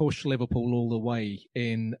push Liverpool all the way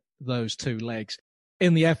in those two legs.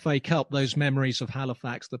 In the FA Cup, those memories of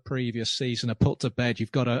Halifax the previous season are put to bed.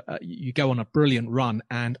 You've got you go on a brilliant run,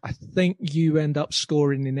 and I think you end up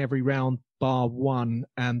scoring in every round bar one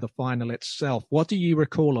and the final itself. What do you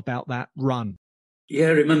recall about that run? Yeah,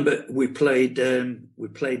 I remember we played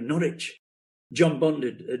Norwich. John Bond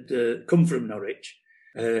had come from Norwich,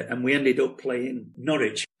 and we ended up playing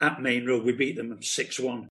Norwich at Main Road. We beat them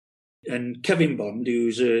 6-1. And Kevin Bond,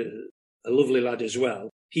 who's a lovely lad as well,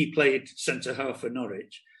 he played centre half for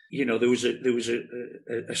Norwich. You know, there was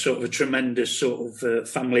a sort of a tremendous sort of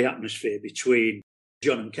family atmosphere between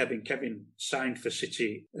John and Kevin. Kevin signed for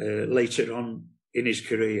City later on in his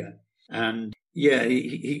career, and yeah,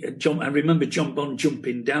 I remember John Bond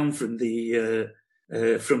jumping down from the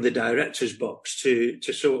director's box to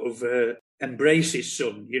sort of embrace his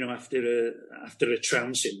son. You know, after a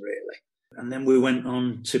trouncing really, and then we went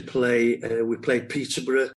on to play. We played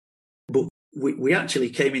Peterborough. We actually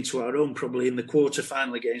came into our own probably in the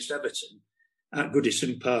quarter-final against Everton at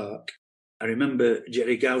Goodison Park. I remember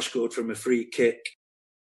Jerry Gow scored from a free kick.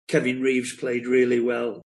 Kevin Reeves played really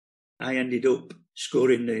well. I ended up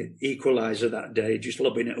scoring the equaliser that day, just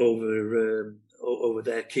lobbing it over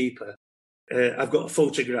their keeper. I've got a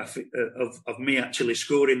photograph of me actually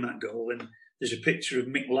scoring that goal, and there's a picture of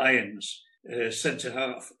Mick Lyons,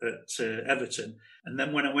 centre-half at Everton. And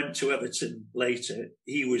then when I went to Everton later,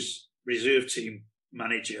 he was reserve team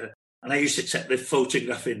manager, and I used to take the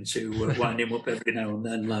photograph in to wind him up every now and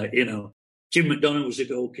then, like, you know. Jim McDonough was the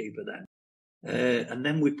goalkeeper then, and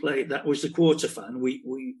then we played. That was the quarter final.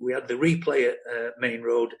 We had the replay at Main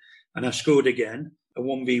Road, and I scored again a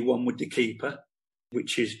 1v1 with the keeper,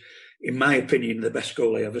 which is, in my opinion, the best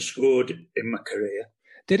goal I ever scored in my career.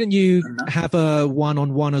 Didn't you have a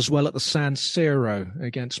one-on-one as well at the San Siro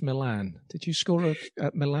against Milan? Did you score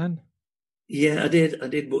at Milan? Yeah, I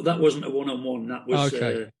did, but that wasn't a one-on-one. That was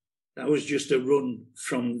okay. That was just a run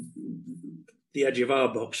from the edge of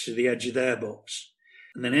our box to the edge of their box,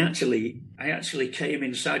 and then I actually came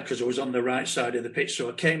inside because I was on the right side of the pitch, so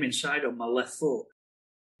I came inside on my left foot.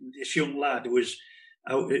 This young lad was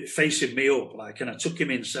out facing me up, like, and I took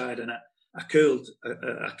him inside, and I curled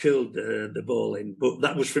the ball in, but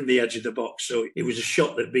that was from the edge of the box, so it was a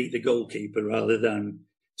shot that beat the goalkeeper rather than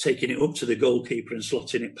taking it up to the goalkeeper and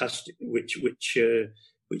slotting it past, which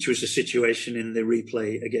was the situation in the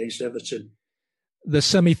replay against Everton. The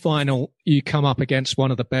semi-final, you come up against one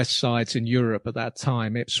of the best sides in Europe at that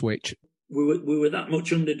time, Ipswich. We were that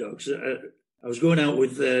much underdogs. I was going out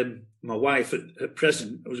with my wife at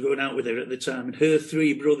present. I was going out with her at the time, and her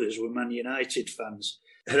three brothers were Man United fans.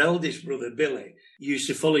 Her eldest brother, Billy, used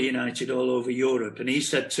to follow United all over Europe, and he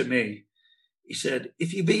said to me, he said,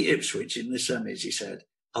 if you beat Ipswich in the semis, he said,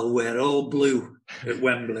 I'll wear all blue at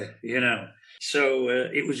Wembley, you know. So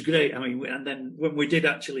it was great. I mean, and then when we did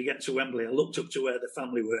actually get to Wembley, I looked up to where the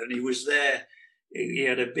family were, and he was there. He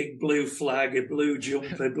had a big blue flag, a blue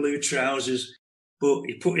jumper, blue trousers, but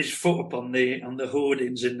he put his foot up on the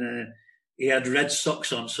hoardings, and he had red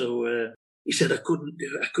socks on. So he said, I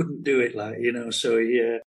couldn't do it, like, you know.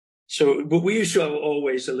 So but we used to have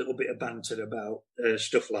always a little bit of banter about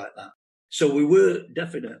stuff like that. So we were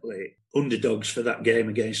definitely underdogs for that game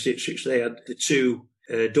against Ipswich. They had the two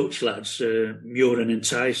Dutch lads, Muren and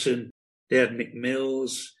Tyson. They had Mick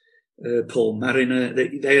Mills, Paul Mariner.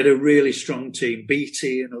 They had a really strong team,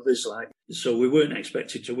 Beattie and others like. So we weren't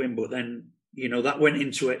expected to win, but then, you know, that went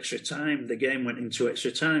into extra time. The game went into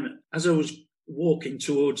extra time. As I was walking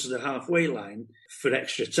towards the halfway line for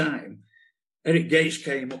extra time, Eric Gates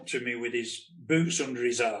came up to me with his boots under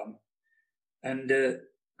his arm, and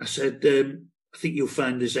I said, I think you'll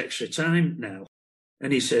find there's extra time now.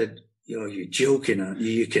 And he said, you're joking, aren't you?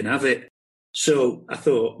 You can have it. So I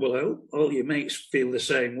thought, well, I hope all your mates feel the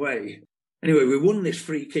same way. Anyway, we won this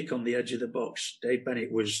free kick on the edge of the box. Dave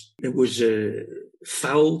Bennett was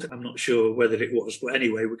fouled. I'm not sure whether it was, but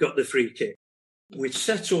anyway, we got the free kick. We'd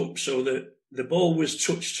set up so that the ball was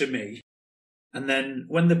touched to me. And then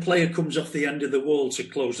when the player comes off the end of the wall to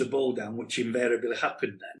close the ball down, which invariably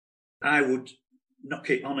happened then, I would knock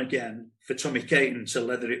it on again for Tommy Caton to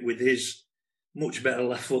leather it with his much better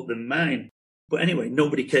left foot than mine. But anyway,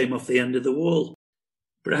 nobody came off the end of the wall.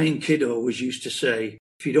 Brian Kidd always used to say,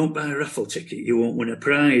 if you don't buy a raffle ticket, you won't win a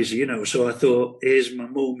prize, you know. So I thought, here's my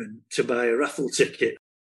moment to buy a raffle ticket.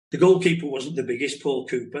 The goalkeeper wasn't the biggest, Paul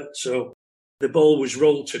Cooper, so the ball was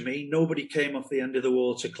rolled to me. Nobody came off the end of the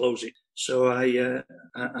wall to close it. So I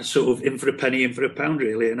sort of in for a penny, in for a pound,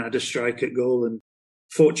 really, and had a strike at goal. And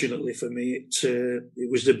fortunately for me,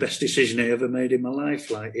 it was the best decision I ever made in my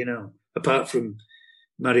life, like, you know, apart from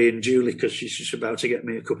marrying Julie because she's just about to get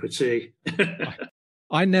me a cup of tea.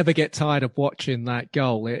 I never get tired of watching that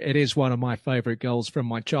goal. It is one of my favourite goals from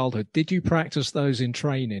my childhood. Did you practice those in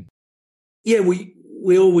training? Yeah,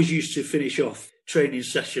 we always used to finish off training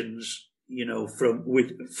sessions,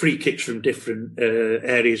 with free kicks from different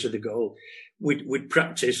areas of the goal. We'd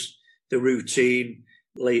practice the routine,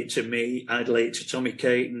 lay it to me, I'd lay it to Tommy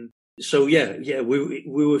Caton. So we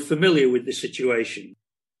were familiar with the situation.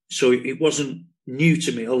 So it wasn't new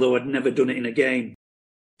to me, although I'd never done it in a game.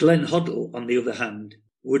 Glenn Hoddle, on the other hand,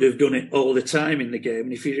 would have done it all the time in the game.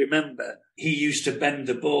 And if you remember, he used to bend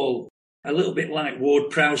the ball a little bit like Ward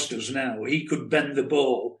Prowse does now. He could bend the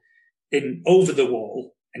ball in over the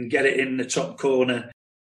wall and get it in the top corner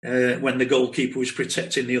when the goalkeeper was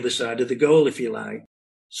protecting the other side of the goal, if you like.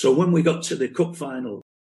 So when we got to the cup final,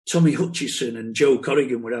 Tommy Hutchison and Joe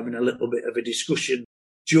Corrigan were having a little bit of a discussion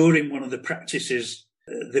during one of the practices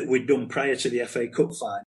that we'd done prior to the FA Cup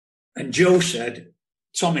final. And Joe said,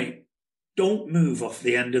 Tommy, don't move off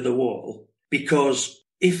the end of the wall, because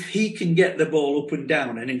if he can get the ball up and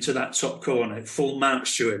down and into that top corner, full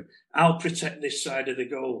marks to him, I'll protect this side of the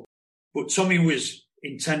goal. But Tommy was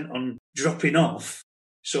intent on dropping off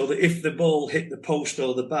so that if the ball hit the post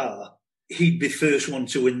or the bar, he'd be first one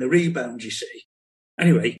to win the rebound, you see.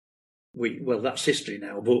 Anyway, that's history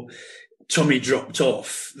now, but Tommy dropped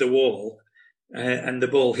off the wall and the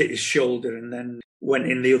ball hit his shoulder and then went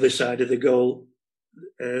in the other side of the goal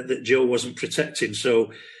that Joe wasn't protecting.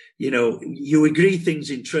 So, you agree things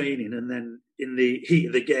in training and then in the heat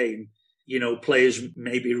of the game, players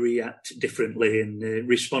maybe react differently and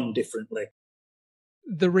respond differently.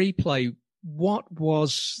 The replay, what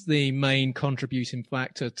was the main contributing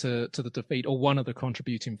factor to the defeat, or one of the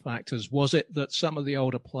contributing factors? Was it that some of the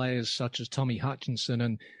older players, such as Tommy Hutchinson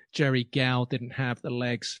and Jerry Gow, didn't have the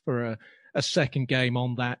legs for a second game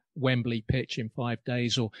on that Wembley pitch in 5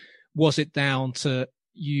 days, or was it down to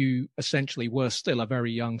you essentially were still a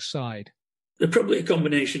very young side? They're probably a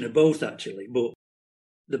combination of both, actually, but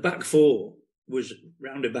the back four was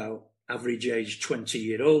round about average age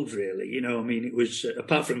 20-year-old, really. It was,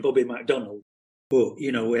 apart from Bobby MacDonald, but,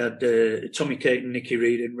 we had Tommy Caton, Nicky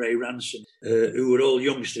Reid and Ray Ransom, who were all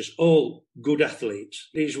youngsters, all good athletes.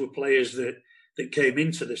 These were players that came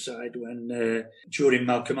into the side when during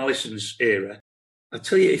Malcolm Allison's era. I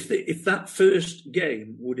tell you, if that first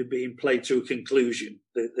game would have been played to a conclusion,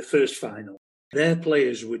 the first final, their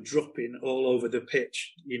players were dropping all over the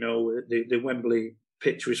pitch. The Wembley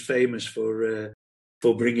pitch was famous for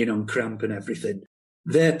bringing on cramp and everything.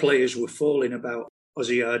 Their players were falling about.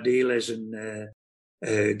 Ozzy Ardiles and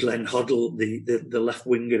Glenn Hoddle, the left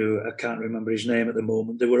winger, who I can't remember his name at the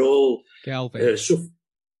moment. They were all Galvin.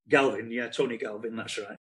 Tony Galvin, that's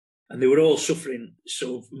right. And they were all suffering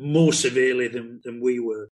sort of more severely than we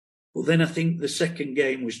were. But then I think the second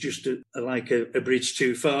game was just like a bridge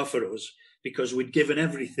too far for us, because we'd given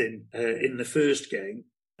everything in the first game.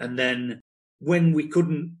 And then when we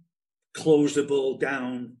couldn't close the ball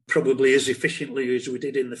down probably as efficiently as we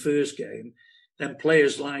did in the first game, then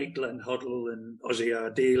players like Glenn Hoddle and Ozzy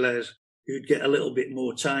Ardiles, who'd get a little bit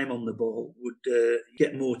more time on the ball, would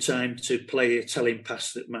get more time to play a telling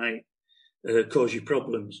pass that might cause you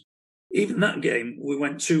problems. Even that game, we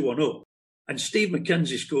went 2-1 up. And Steve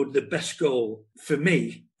McKenzie scored the best goal for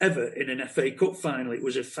me ever in an FA Cup final. It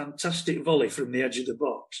was a fantastic volley from the edge of the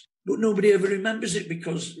box. But nobody ever remembers it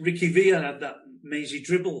because Ricky Villa had that mazy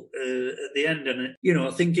dribble at the end. And,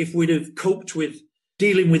 I think if we'd have coped with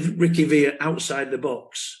dealing with Ricky Villa outside the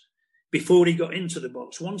box before he got into the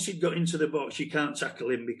box, once he'd got into the box, you can't tackle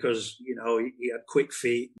him because, he had quick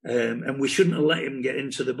feet. And we shouldn't have let him get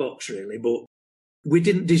into the box, really. But we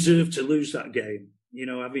didn't deserve to lose that game,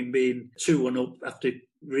 having been 2-1 up after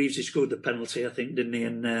Reeves scored the penalty, I think, didn't he?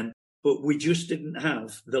 And but we just didn't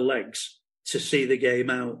have the legs to see the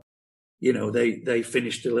game out. They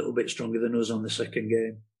finished a little bit stronger than us on the second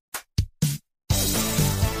game.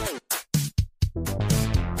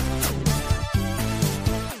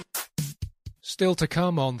 Still to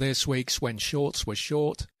come on this week's When Shorts Were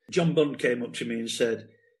Short. John Bond came up to me and said,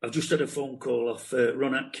 I've just had a phone call off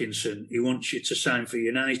Ron Atkinson. He wants you to sign for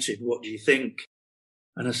United. What do you think?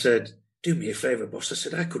 And I said, do me a favour, boss. I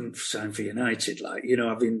said, I couldn't sign for United.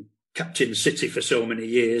 I've been captain City for so many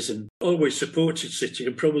years and always supported City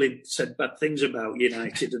and probably said bad things about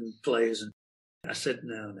United and players. And I said,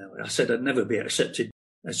 no. I said, I'd never be accepted.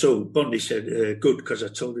 And so Bondi said, good, because I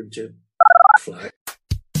told him to fly.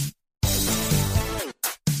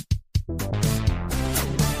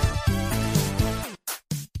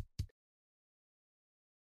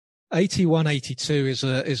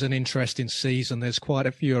 81-82 is an interesting season. There's quite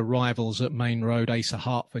a few arrivals at Main Road. Asa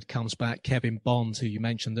Hartford comes back. Kevin Bond, who you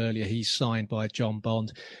mentioned earlier, he's signed by John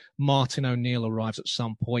Bond. Martin O'Neill arrives at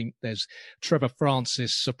some point. There's Trevor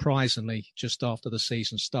Francis, surprisingly, just after the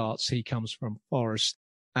season starts. He comes from Forest.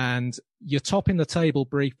 And you're topping the table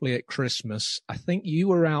briefly at Christmas. I think you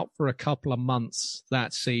were out for a couple of months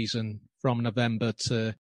that season from November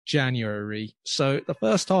to January. So the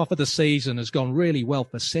first half of the season has gone really well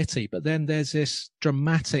for City, but then there's this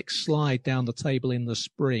dramatic slide down the table in the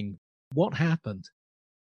spring. What happened?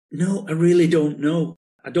 No, I really don't know.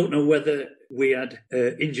 I don't know whether we had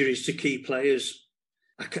injuries to key players.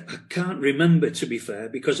 I can't remember, to be fair,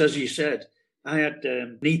 because as you said, I had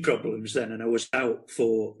knee problems then, and I was out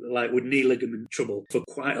with knee ligament trouble for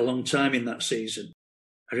quite a long time in that season.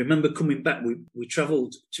 I remember coming back, we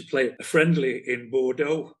travelled to play a friendly in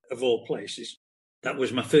Bordeaux, of all places. That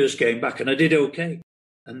was my first game back, and I did okay.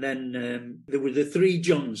 And then there were the three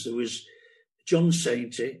Johns. There was John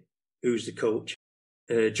Sainty, who was the coach,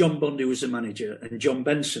 John Bond, who was the manager, and John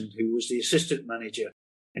Benson, who was the assistant manager.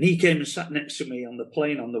 And he came and sat next to me on the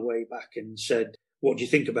plane on the way back and said, "What do you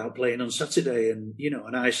think about playing on Saturday?" And,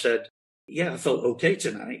 and I said, "Yeah, I felt okay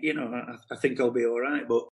tonight. I think I'll be all right."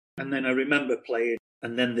 And then I remember playing.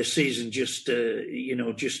 And then the season just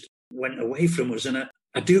went away from us. And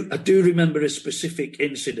I do remember a specific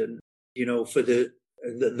incident, for the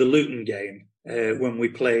Luton game when we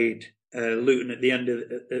played Luton at the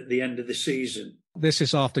end of the season. This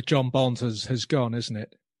is after John Bond has gone, isn't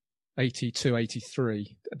it? 82,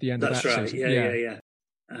 83 at the end of that season. That's right. Yeah.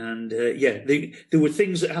 And there were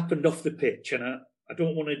things that happened off the pitch, and I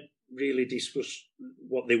don't want to really discuss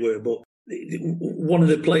what they were, but one of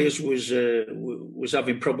the players was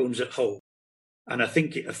having problems at home, and I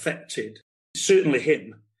think it affected certainly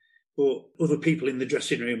him, but other people in the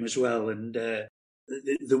dressing room as well. And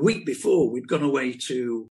the week before, we'd gone away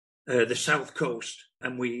to the South Coast,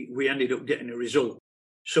 and we ended up getting a result,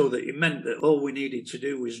 so that it meant that all we needed to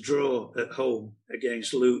do was draw at home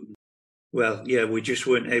against Luton. Well, yeah, we just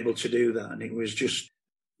weren't able to do that, and it was just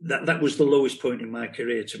that was the lowest point in my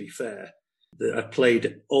career, to be fair. I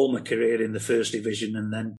played all my career in the first division,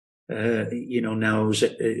 and then, now I was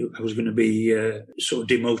going to be sort of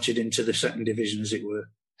demoted into the second division, as it were.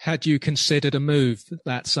 Had you considered a move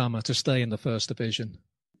that summer to stay in the first division?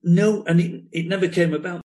 No, and it never came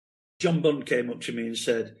about. John Bond came up to me and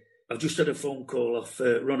said, "I've just had a phone call off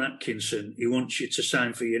Ron Atkinson. He wants you to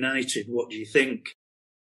sign for United. What do you think?"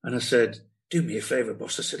 And I said, "Do me a favour,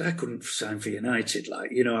 boss." I said, "I couldn't sign for United.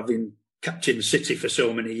 I've been captain City for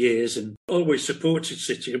so many years and always supported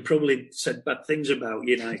City and probably said bad things about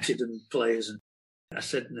United and players." And I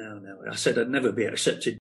said, no. I said I'd never be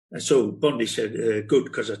accepted. And so Bondy said, "Good,"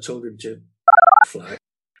 because I told him to fly.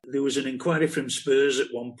 There was an inquiry from Spurs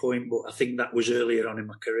at one point, but I think that was earlier on in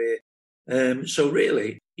my career. So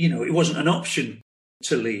really, it wasn't an option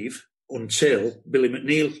to leave until Billy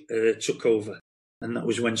McNeill took over. And that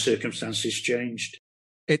was when circumstances changed.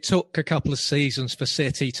 It took a couple of seasons for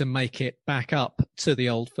City to make it back up to the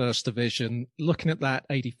old First Division. Looking at that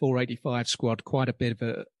 84-85 squad, quite a bit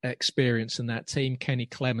of experience in that team. Kenny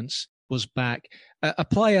Clements was back. A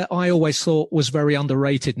player I always thought was very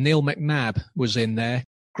underrated, Neil McNabb, was in there.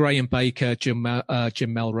 Graham Baker, Jim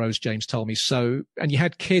Melrose, James Tolmie. So, and you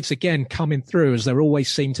had kids again coming through, as there always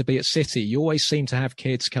seemed to be at City. You always seem to have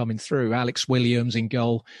kids coming through. Alex Williams in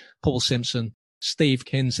goal, Paul Simpson, Steve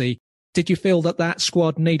Kinsey. Did you feel that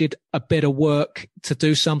squad needed a bit of work to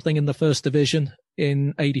do something in the First Division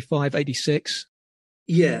in 85, 86?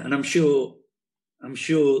 Yeah, and I'm sure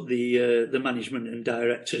the management and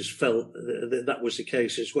directors felt that was the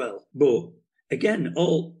case as well. But again,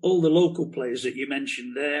 all the local players that you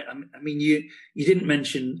mentioned there, I mean, you didn't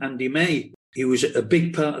mention Andy May. He was a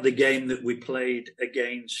big part of the game that we played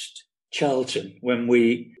against Charlton when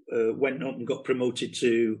we went up and got promoted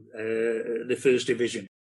to the First Division.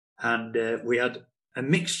 And we had a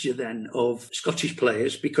mixture then of Scottish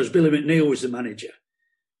players because Billy McNeill was the manager.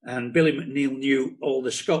 And Billy McNeill knew all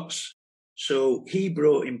the Scots. So he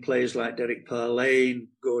brought in players like Derek Parlane,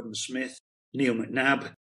 Gordon Smith, Neil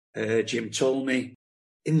McNabb, Jim Tolmie.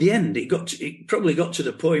 In the end, it probably got to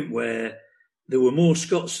the point where there were more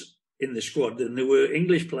Scots in the squad than there were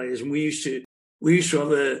English players. And we used to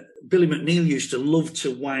have Billy McNeill used to love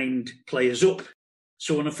to wind players up.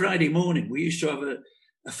 So on a Friday morning, we used to have a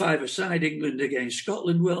five-a-side, England against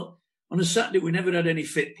Scotland. Well, on a Saturday, we never had any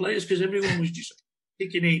fit players because everyone was just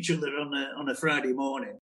kicking each other on a Friday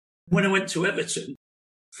morning. When I went to Everton,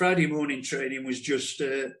 Friday morning training was just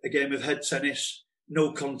a game of head tennis,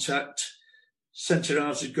 no contact,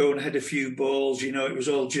 centre-halves would go and head a few balls. You know, it was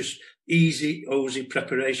all just easy, osy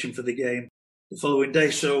preparation for the game the following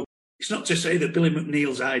day. So it's not to say that Billy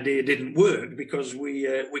McNeill's idea didn't work, because we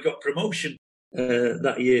got promotion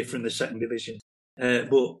that year from the second division.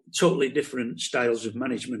 But totally different styles of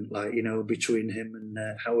management, like, you know, between him and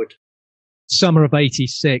Howard. Summer of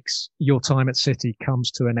 '86, your time at City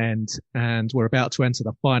comes to an end, and we're about to enter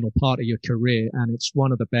the final part of your career, and it's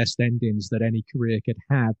one of the best endings that any career could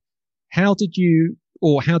have. How did you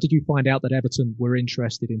find out that Everton were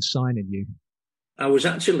interested in signing you? I was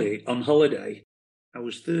actually on holiday. I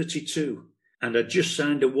was 32, and I'd just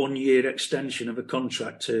signed a 1-year extension of a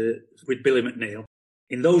contract with Billy McNeill.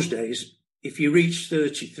 In those days, if you reached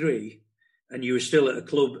 33 and you were still at a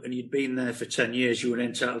club and you'd been there for 10 years, you were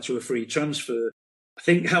entitled to a free transfer. I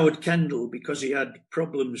think Howard Kendall, because he had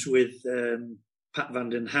problems with Pat van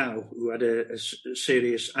den Hauwe, who had a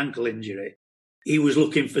serious ankle injury, he was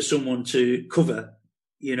looking for someone to cover,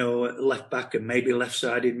 you know, left back and maybe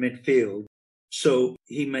left-sided midfield. So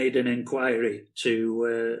he made an inquiry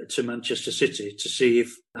to Manchester City to see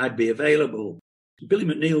if I'd be available. Billy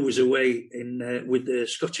McNeill was away with the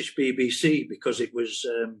Scottish BBC, because it was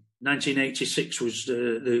 1986 was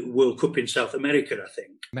the World Cup in South America, I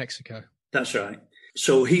think. Mexico. That's right.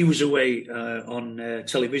 So he was away on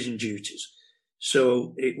television duties.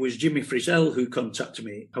 So it was Jimmy Frizzell who contacted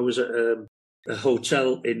me. I was at a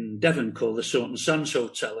hotel in Devon called the Saunton Sands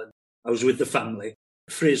Hotel, and I was with the family.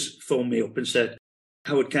 Frizz phoned me up and said,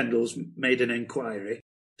 Howard Kendall's made an inquiry.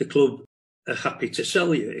 The club are happy to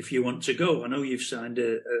sell you if you want to go. I know you've signed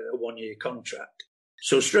a 1-year contract.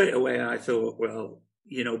 So straight away I thought, well,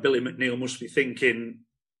 you know, Billy McNeill must be thinking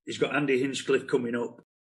he's got Andy Hinchcliffe coming up.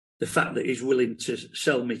 The fact that he's willing to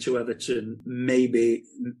sell me to Everton maybe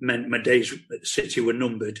meant my days at City were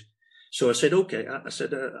numbered. So I said, okay. I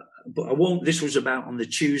said, but I won't. This was about on the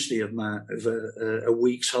Tuesday of a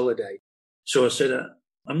week's holiday. So I said,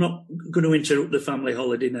 I'm not going to interrupt the family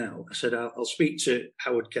holiday now. I said, I'll speak to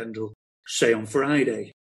Howard Kendall, say on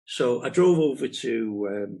Friday. So I drove over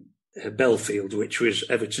to Belfield, which was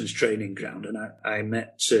Everton's training ground, and I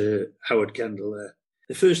met Howard Kendall there.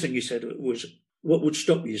 The first thing he said was, what would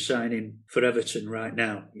stop you signing for Everton right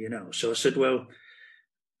now? You know, so I said, well,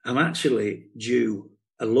 I'm actually due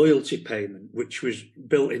a loyalty payment, which was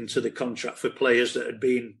built into the contract for players that had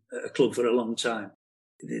been at a club for a long time.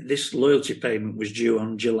 This loyalty payment was due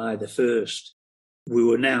on July the 1st. We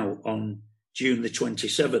were now on June the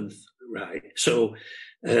 27th, right? So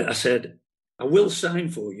I said, I will sign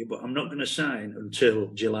for you, but I'm not going to sign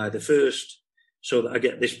until July the 1st so that I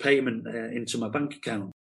get this payment into my bank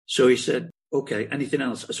account. So he said, okay, anything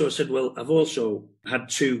else? So I said, well, I've also had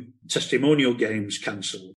 2 testimonial games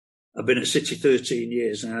cancelled. I've been at City 13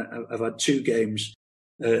 years and I've had 2 games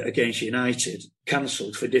against United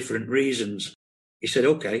cancelled for different reasons. He said,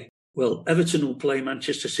 okay, well, Everton will play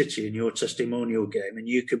Manchester City in your testimonial game and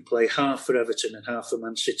you can play half for Everton and half for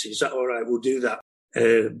Man City. Is that all right? We'll do that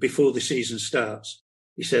before the season starts.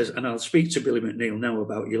 He says, and I'll speak to Billy McNeill now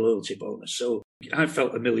about your loyalty bonus. So I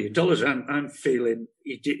felt $1 million. I'm feeling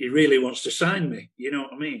he really wants to sign me. You know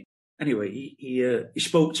what I mean? Anyway, he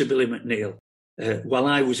spoke to Billy McNeill while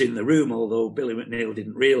I was in the room, although Billy McNeill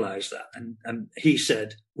didn't realise that. And he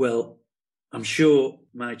said, well, I'm sure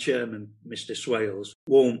my chairman, Mr. Swales,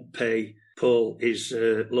 won't pay Paul his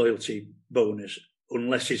loyalty bonus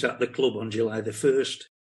unless he's at the club on July the 1st.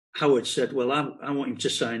 Howard said, well, I want him to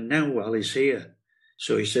sign now while he's here.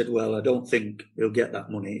 So he said, well, I don't think he'll get that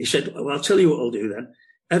money. He said, well, I'll tell you what I'll do then.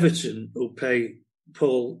 Everton will pay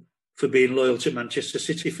Paul for being loyal to Manchester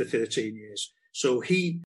City for 13 years. So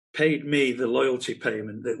he paid me the loyalty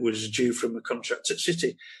payment that was due from a contract at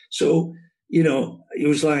City. So, you know, it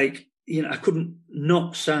was like, you know, I couldn't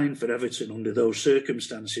not sign for Everton under those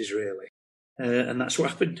circumstances, really. And that's what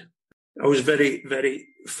happened. I was very, very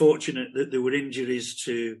fortunate that there were injuries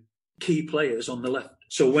to key players on the left.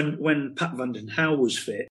 So when Pat van den Hauwe was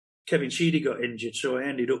fit, Kevin Sheedy got injured, so I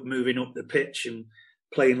ended up moving up the pitch and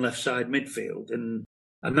playing left side midfield. And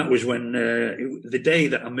that was when the day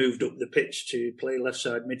that I moved up the pitch to play left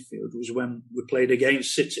side midfield was when we played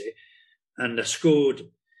against City, and I scored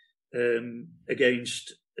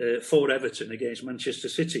for Everton against Manchester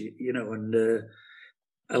City, you know, and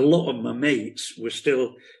a lot of my mates were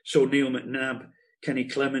still, so Neil McNabb, Kenny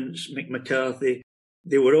Clements, Mick McCarthy,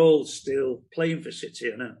 they were all still playing for City,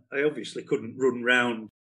 and I obviously couldn't run round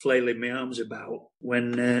flailing my arms about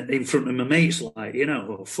when in front of my mates, like, you know,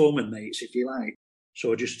 or former mates, if you like.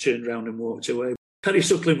 So I just turned around and walked away. Paddy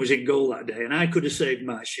Suckling was in goal that day, and I could have saved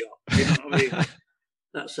my shot. You know what I mean?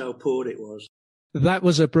 That's how poor it was. That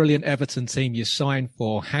was a brilliant Everton team you signed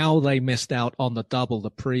for. How they missed out on the double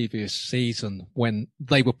the previous season when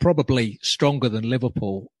they were probably stronger than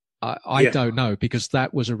Liverpool, I don't know, because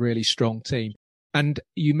that was a really strong team. And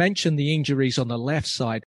you mentioned the injuries on the left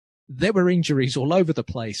side. There were injuries all over the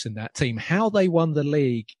place in that team. How they won the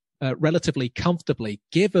league relatively comfortably,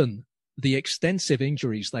 given the extensive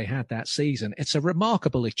injuries they had that season, it's a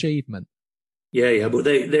remarkable achievement. Yeah, but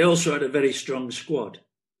they also had a very strong squad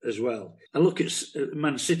as well. I look at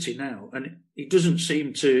Man City now, and it doesn't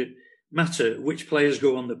seem to matter which players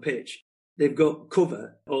go on the pitch. They've got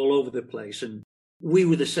cover all over the place, and we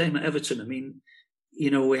were the same at Everton. I mean, you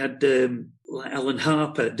know, we had like Alan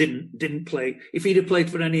Harper didn't play. If he'd have played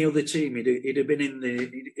for any other team, he'd have been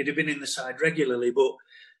in the side regularly. But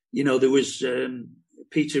you know, there was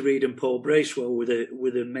Peter Reid and Paul Bracewell were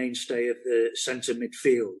the mainstay of the centre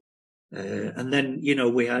midfield, and then you know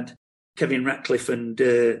we had Kevin Ratcliffe and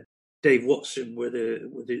Dave Watson were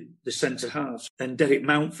the centre halves, and Derek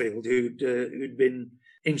Mountfield, who'd been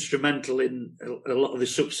instrumental in a lot of the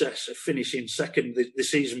success of finishing second the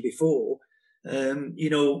season before. You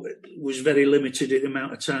know, was very limited in the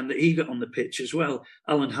amount of time that he got on the pitch as well.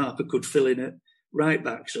 Alan Harper could fill in at right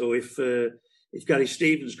back, so if Gary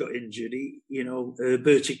Stevens got injured,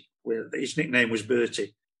 Bertie, well, his nickname was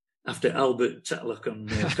Bertie after Albert Tatlock on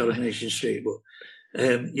Coronation Street, but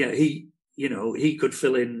he could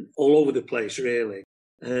fill in all over the place, really.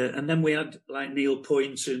 And then we had like Neil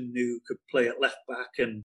Poynton, who could play at left back,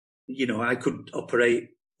 and, you know, I could operate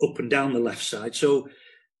up and down the left side. So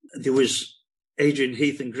there was Adrian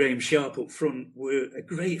Heath and Graham Sharp up front were a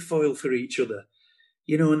great foil for each other.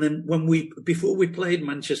 You know, and then before we played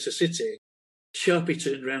Manchester City, Sharpie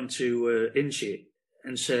turned round to Inchy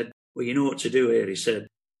and said, well, you know what to do here. He said,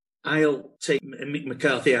 I'll take Mick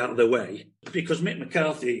McCarthy out of the way, because Mick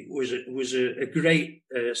McCarthy was a great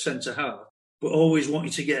centre half, but always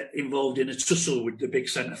wanted to get involved in a tussle with the big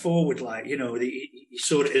centre forward. Like, you know, he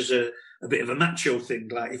saw it as a bit of a macho thing.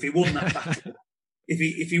 Like, if he won that battle,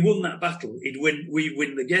 if he won that battle, we'd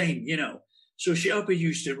win the game, you know. So Sharpie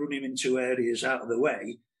used to run him into areas out of the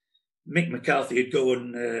way. Mick McCarthy would go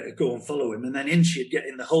and follow him, and then Inchy would get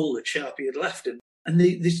in the hole that Sharpie had left. And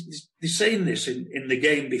they're saying this in the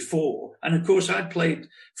game before. And of course, I'd played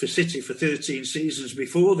for City for 13 seasons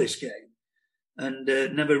before this game, and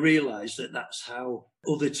never realised that that's how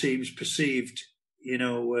other teams perceived, you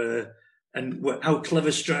know, and how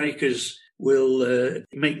clever strikers will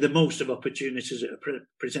make the most of opportunities that are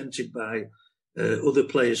presented by other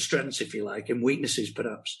players' strengths, if you like, and weaknesses,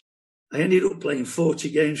 perhaps. I ended up playing 40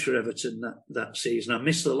 games for Everton that season. I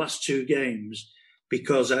missed the last 2 games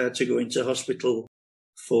because I had to go into hospital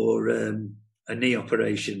for a knee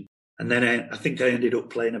operation. And then I think I ended up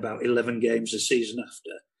playing about 11 games the season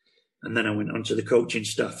after. And then I went onto the coaching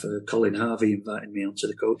staff. Colin Harvey invited me onto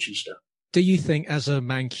the coaching staff. Do you think, as a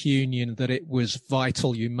Mancunian, that it was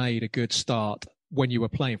vital you made a good start when you were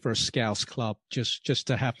playing for a Scouse club, just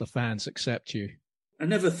to have the fans accept you? I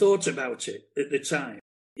never thought about it at the time.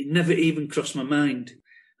 It never even crossed my mind.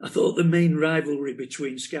 I thought the main rivalry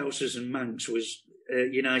between Scousers and Manx was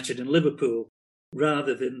United and Liverpool,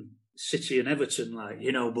 rather than City and Everton, like,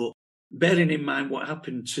 you know. But bearing in mind what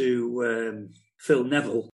happened to Phil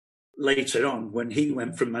Neville later on when he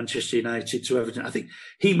went from Manchester United to Everton, I think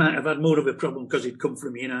he might have had more of a problem because he'd come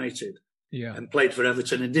from United and played for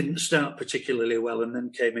Everton and didn't start particularly well, and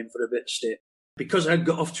then came in for a bit of stick. Because I'd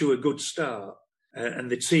got off to a good start and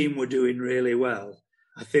the team were doing really well,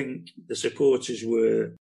 I think the supporters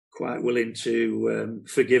were quite willing to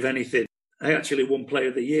forgive anything. I actually won Player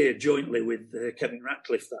of the Year jointly with Kevin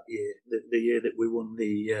Ratcliffe that year, the year that we won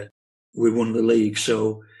the league.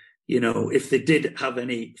 So, you know, if they did have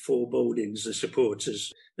any forebodings, the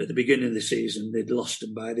supporters at the beginning of the season, they'd lost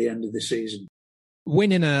them by the end of the season.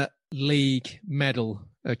 Winning a league medal,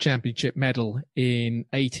 a championship medal in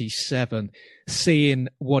 87, seeing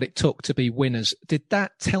what it took to be winners, did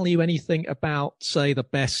that tell you anything about, say, the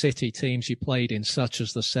best City teams you played in, such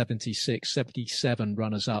as the 76, 77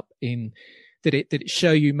 runners-up in? Did it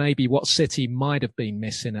show you maybe what City might have been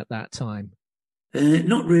missing at that time?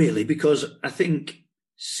 Not really, because I think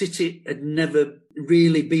City had never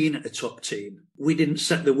really been a top team. We didn't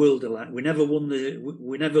set the world alight. We never won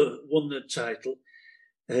the title.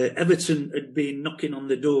 Everton had been knocking on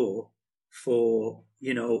the door for,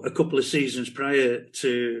 you know, a couple of seasons prior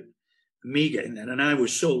to me getting there. And I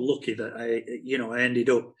was so lucky that I ended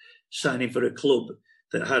up signing for a club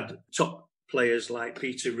that had top players like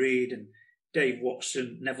Peter Reid and Dave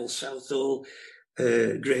Watson, Neville Southall,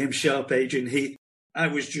 Graham Sharp, Adrian Heath. I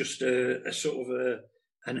was just a sort of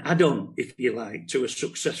an add-on, if you like, to a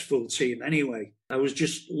successful team anyway. I was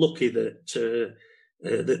just lucky that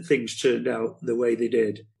that things turned out the way they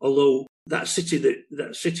did. Although that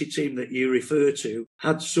City team that you refer to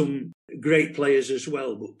had some great players as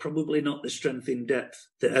well, but probably not the strength in depth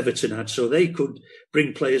that Everton had. So they could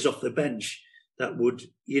bring players off the bench that would,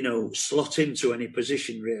 slot into any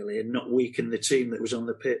position really and not weaken the team that was on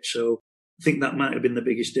the pitch. So I think that might have been the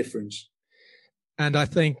biggest difference. And I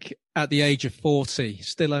think at the age of 40,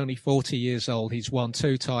 still only 40 years old, he's won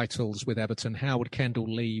 2 titles with Everton. Howard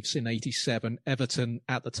Kendall leaves in 87. Everton,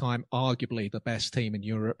 at the time, arguably the best team in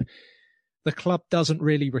Europe. The club doesn't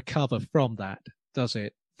really recover from that, does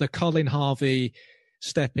it? The Colin Harvey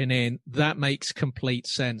stepping in, that makes complete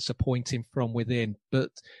sense, appointing from within.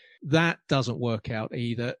 But that doesn't work out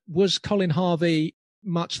either. Was Colin Harvey,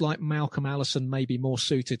 much like Malcolm Allison, maybe more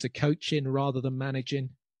suited to coaching rather than managing?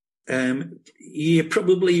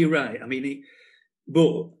 You're right. I mean,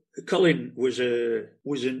 but Colin was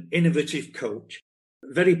an innovative coach,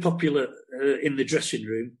 very popular in the dressing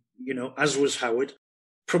room, as was Howard,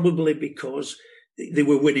 probably because they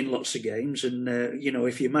were winning lots of games. And,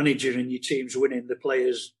 if your manager and your team's winning, the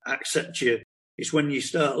players accept you. It's when you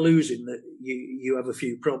start losing that you have a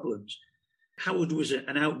few problems. Howard was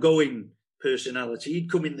an outgoing personality.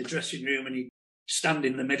 He'd come in the dressing room and he'd stand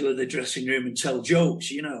in the middle of the dressing room and tell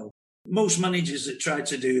jokes, Most managers that tried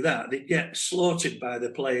to do that, they'd get slaughtered by the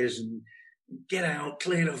players and get out,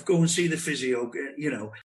 clear off, go and see the physio,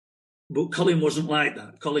 But Colin wasn't like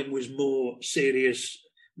that. Colin was more serious,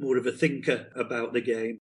 more of a thinker about the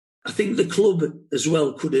game. I think the club as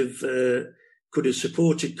well could have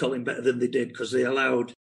supported Colin better than they did because they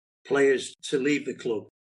allowed players to leave the club,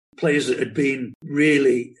 players that had been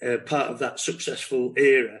really part of that successful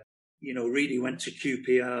era. Reedy went to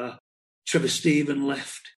QPR, Trevor Steven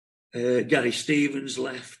left, Gary Stevens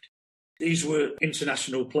left. These were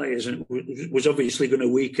international players and it was obviously going to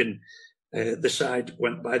weaken the side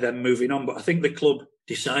went by them moving on. But I think the club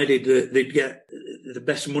decided that they'd get the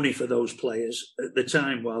best money for those players at the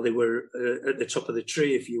time while they were at the top of the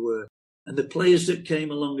tree, if you were. And the players that came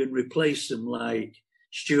along and replaced them, like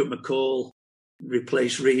Stuart McCall,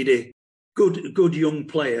 replaced Reedy, good young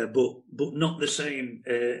player, but not the same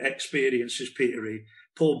experience as Peter Reid.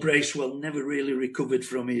 Paul Bracewell never really recovered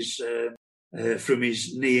from his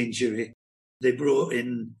knee injury. They brought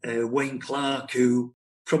in Wayne Clark, who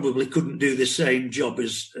probably couldn't do the same job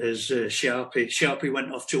as Sharpie. Sharpie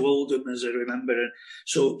went off to Oldham, as I remember.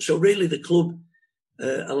 So really the club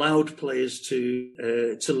allowed players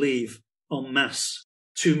to leave en masse,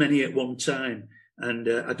 too many at one time. And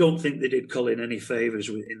I don't think they did Colin any favours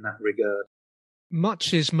in that regard.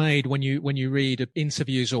 Much is made when you read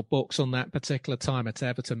interviews or books on that particular time at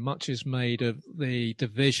Everton. Much is made of the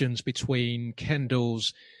divisions between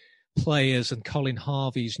Kendall's players and Colin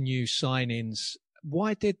Harvey's new signings.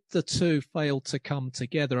 Why did the two fail to come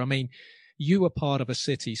together? I mean, you were part of a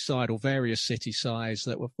City side or various City sides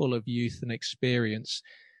that were full of youth and experience,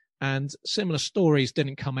 and similar stories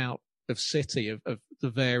didn't come out of City of the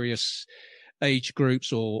various age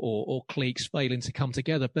groups or cliques failing to come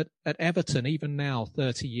together. But at Everton, even now,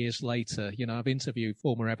 30 years later, I've interviewed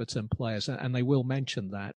former Everton players and they will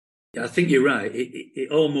mention that. I think you're right.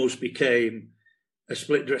 It almost became a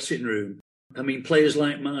split dressing room. I mean, players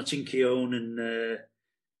like Martin Keown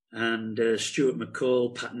and Stuart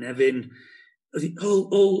McCall, Pat Nevin,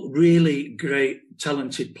 all really great,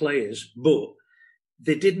 talented players, but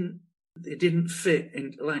they didn't fit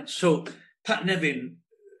in. So Pat Nevin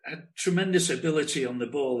had tremendous ability on the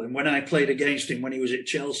ball, and when I played against him when he was at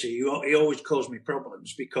Chelsea, he always caused me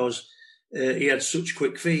problems because he had such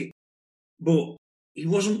quick feet. But he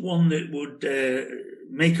wasn't one that would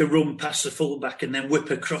make a run past the fullback and then whip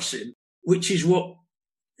across him, which is what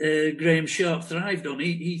Graham Sharp thrived on.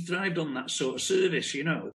 He thrived on that sort of service,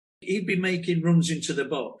 He'd be making runs into the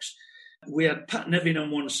box. We had Pat Nevin on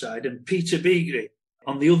one side and Peter Beagrie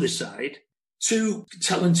on the other side. Two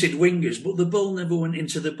talented wingers, but the ball never went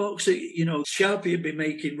into the box. Sharpie would be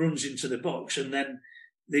making runs into the box and then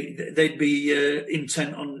they'd be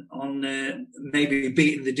intent on maybe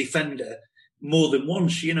beating the defender more than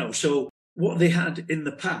once, So what they had in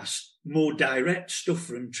the past, more direct stuff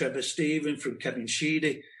from Trevor Steven, from Kevin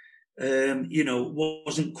Sheedy,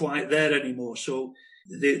 wasn't quite there anymore. So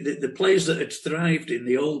the players that had thrived in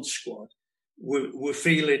the old squad were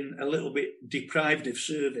feeling a little bit deprived of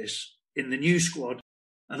service in the new squad.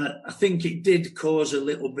 And I think it did cause a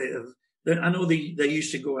little bit of... I know they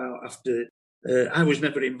used to go out after... I was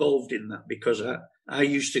never involved in that because I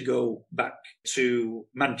used to go back to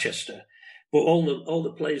Manchester. But all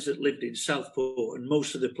the players that lived in Southport, and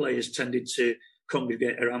most of the players tended to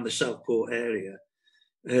congregate around the Southport area,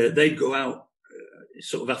 they'd go out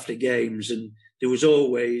sort of after games, and there was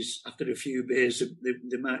always, after a few beers,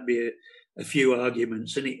 there might be a few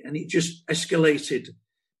arguments, and it just escalated.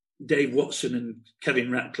 Dave Watson and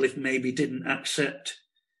Kevin Ratcliffe maybe didn't accept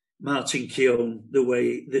Martin Keown the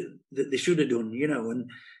way that they should have done, and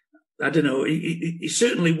I don't know, it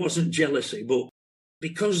certainly wasn't jealousy, but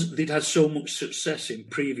because they'd had so much success in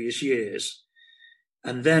previous years,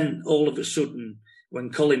 and then all of a sudden, when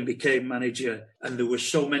Colin became manager and there were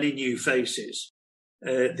so many new faces,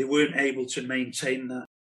 they weren't able to maintain that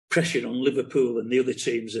pressure on Liverpool and the other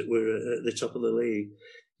teams that were at the top of the league.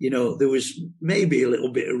 There was maybe a little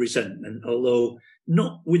bit of resentment, although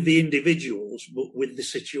not with the individuals, but with the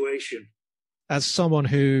situation. As someone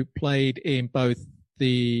who played in both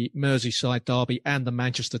the Merseyside derby and the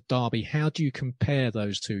Manchester derby, how do you compare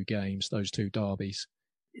those two games, those two derbies?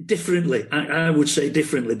 Differently, I would say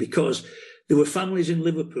differently, because there were families in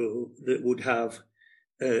Liverpool that would have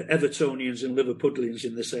Evertonians and Liverpudlians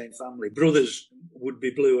in the same family. Brothers would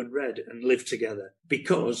be blue and red and live together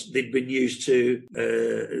because they'd been used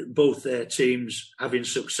to both their teams having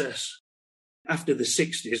success. After the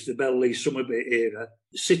 60s, the Bell-Lee Summerbit era,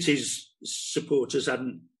 City's supporters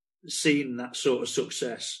hadn't seen that sort of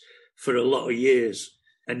success for a lot of years.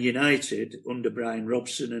 And United, under Brian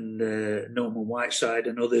Robson and Norman Whiteside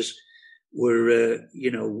and others, were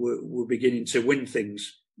beginning to win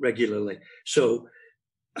things regularly. So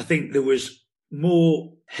I think there was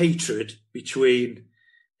more hatred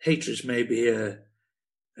hatred's maybe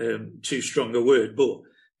too strong a word, but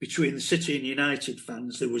between the City and United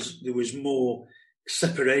fans, there was more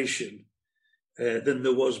separation than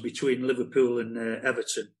there was between Liverpool and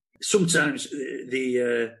Everton. Sometimes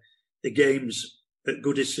the games at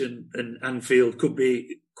Goodison and Anfield could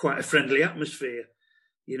be quite a friendly atmosphere,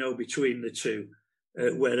 between the two,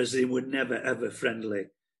 whereas they were never ever friendly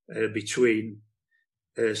between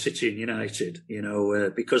City and United,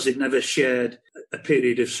 because they'd never shared a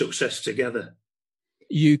period of success together.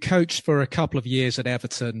 You coached for a couple of years at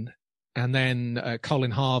Everton, and then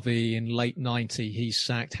Colin Harvey in late 90, he's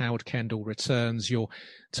sacked, Howard Kendall returns, your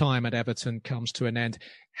time at Everton comes to an end.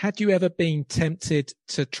 Had you ever been tempted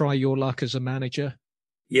to try your luck as a manager?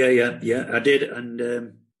 Yeah, I did.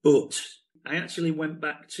 And but I actually went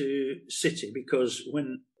back to City because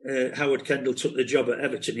when Howard Kendall took the job at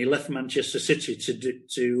Everton, he left Manchester City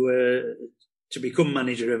to become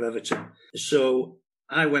manager of Everton. So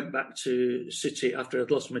I went back to City after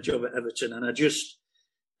I'd lost my job at Everton, and I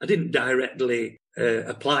didn't directly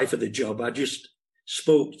apply for the job. I just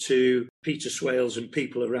spoke to Peter Swales and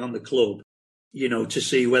people around the club, to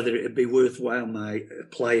see whether it would be worthwhile my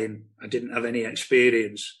playing. I didn't have any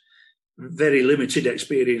experience, very limited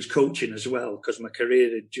experience coaching as well, because my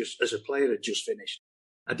career as a player had just finished.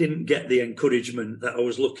 I didn't get the encouragement that I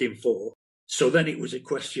was looking for. So then it was a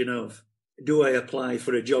question of, do I apply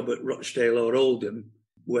for a job at Rochdale or Oldham,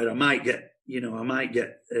 where I might get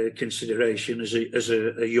consideration as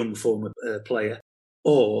a young former player,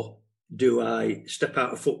 or do I step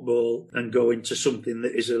out of football and go into something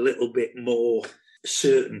that is a little bit more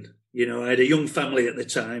certain? I had a young family at the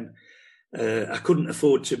time. I couldn't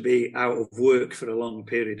afford to be out of work for a long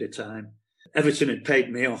period of time. Everton had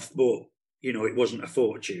paid me off, but, it wasn't a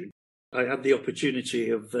fortune. I had the opportunity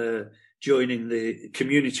of joining the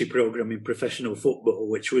community programme in professional football,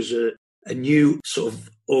 which was a new sort of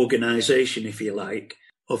organisation, if you like,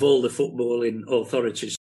 of all the footballing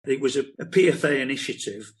authorities. It was a PFA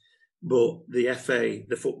initiative, but the FA,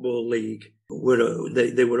 the Football League,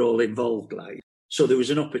 they were all involved. So there was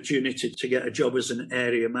an opportunity to get a job as an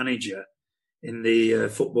area manager in the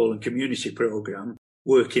football and community programme,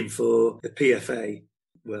 working for the PFA.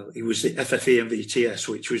 Well, it was the FFE and VTS,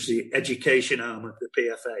 which was the education arm of the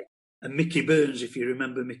PFA. And Mickey Burns, if you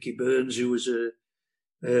remember Mickey Burns, who was a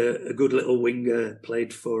good little winger,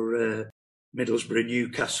 played for Middlesbrough,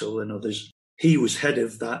 Newcastle and others. He was head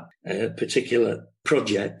of that particular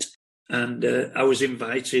project. And I was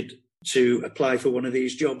invited to apply for one of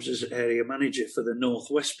these jobs as area manager for the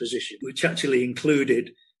North West position, which actually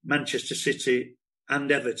included Manchester City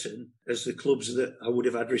and Everton as the clubs that I would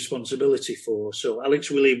have had responsibility for. So Alex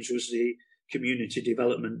Williams was the community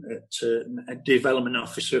development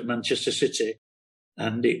officer at Manchester City.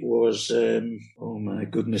 And it was, oh my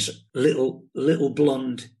goodness, little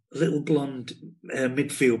blonde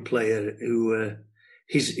midfield player who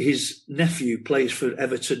his nephew plays for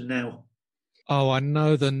Everton now. Oh, I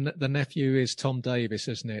know the nephew is Tom Davis,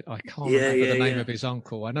 isn't it? I can't remember the name of his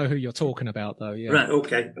uncle. I know who you're talking about, though. Yeah. Right.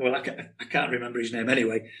 Okay. Well, I can't remember his name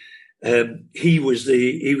anyway. He was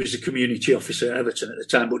the community officer at Everton at the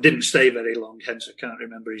time, but didn't stay very long. Hence, I can't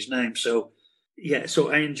remember his name. So, yeah.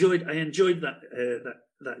 So I enjoyed that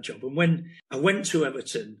that job. And when I went to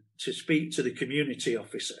Everton to speak to the community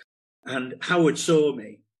officer, and Howard saw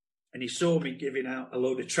me, and he saw me giving out a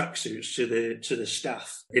load of tracksuits to the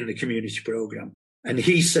staff in the community programme. And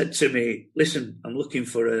he said to me, listen, I'm looking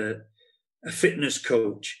for a fitness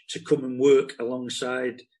coach to come and work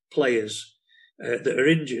alongside players that are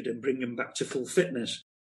injured and bring them back to full fitness.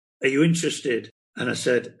 Are you interested? And I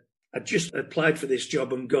said, I just applied for this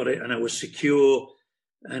job and got it, and I was secure.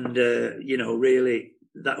 And, really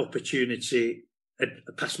that opportunity had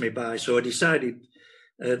passed me by. So I decided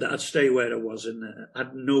that I'd stay where I was, and I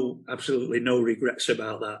had absolutely no regrets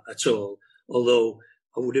about that at all. Although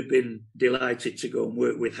I would have been delighted to go and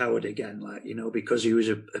work with Howard again, because he was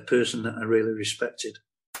a person that I really respected.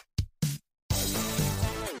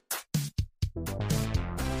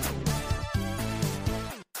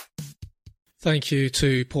 Thank you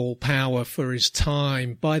to Paul Power for his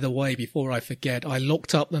time. By the way, before I forget, I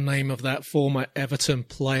looked up the name of that former Everton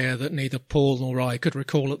player that neither Paul nor I could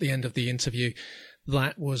recall at the end of the interview.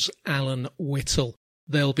 That was Alan Whittle.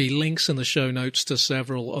 There'll be links in the show notes to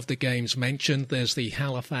several of the games mentioned. There's the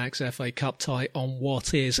Halifax FA Cup tie on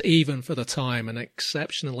what is, even for the time, an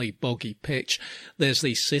exceptionally boggy pitch. There's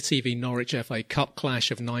the City v Norwich FA Cup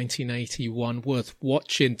clash of 1981, worth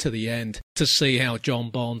watching to the end to see how John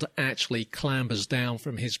Bond actually clambers down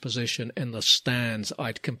from his position in the stands.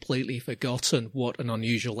 I'd completely forgotten what an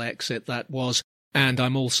unusual exit that was. And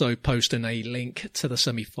I'm also posting a link to the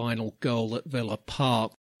semi-final goal at Villa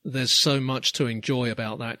Park. There's so much to enjoy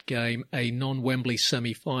about that game. A non-Wembley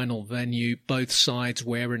semi-final venue, both sides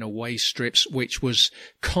wearing away strips, which was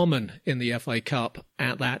common in the FA Cup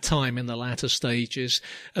at that time in the latter stages.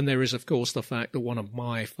 And there is, of course, the fact that one of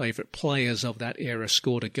my favourite players of that era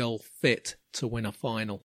scored a goal fit to win a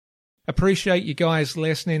final. Appreciate you guys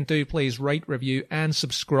listening. Do please rate, review and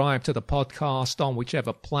subscribe to the podcast on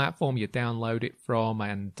whichever platform you download it from,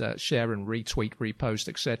 and share and retweet, repost,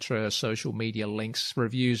 etc. Social media links.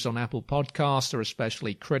 Reviews on Apple Podcasts are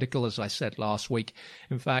especially critical, as I said last week.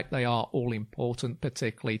 In fact, they are all important,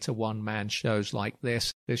 particularly to one-man shows like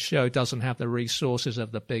this. This show doesn't have the resources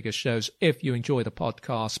of the bigger shows. If you enjoy the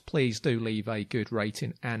podcast, please do leave a good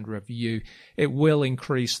rating and review. It will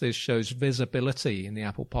increase this show's visibility in the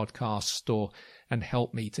Apple Podcast store and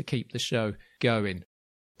help me to keep the show going.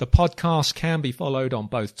 The podcast can be followed on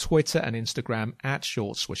both Twitter and Instagram at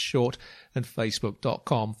ShortsWereShort and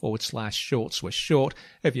Facebook.com/ShortsWereShort.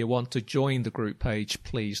 If you want to join the group page,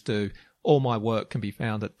 please do. All my work can be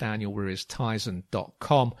found at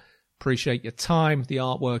danielruiztyson.com. Appreciate your time. The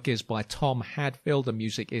artwork is by Tom Hadfield. The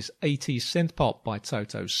music is 80s Synthpop by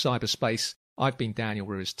Toto Cyberspace. I've been Daniel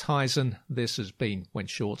Ruiz Tyson. This has been When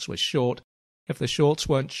Shorts Were Short. If the shorts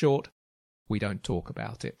weren't short, we don't talk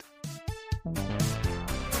about it.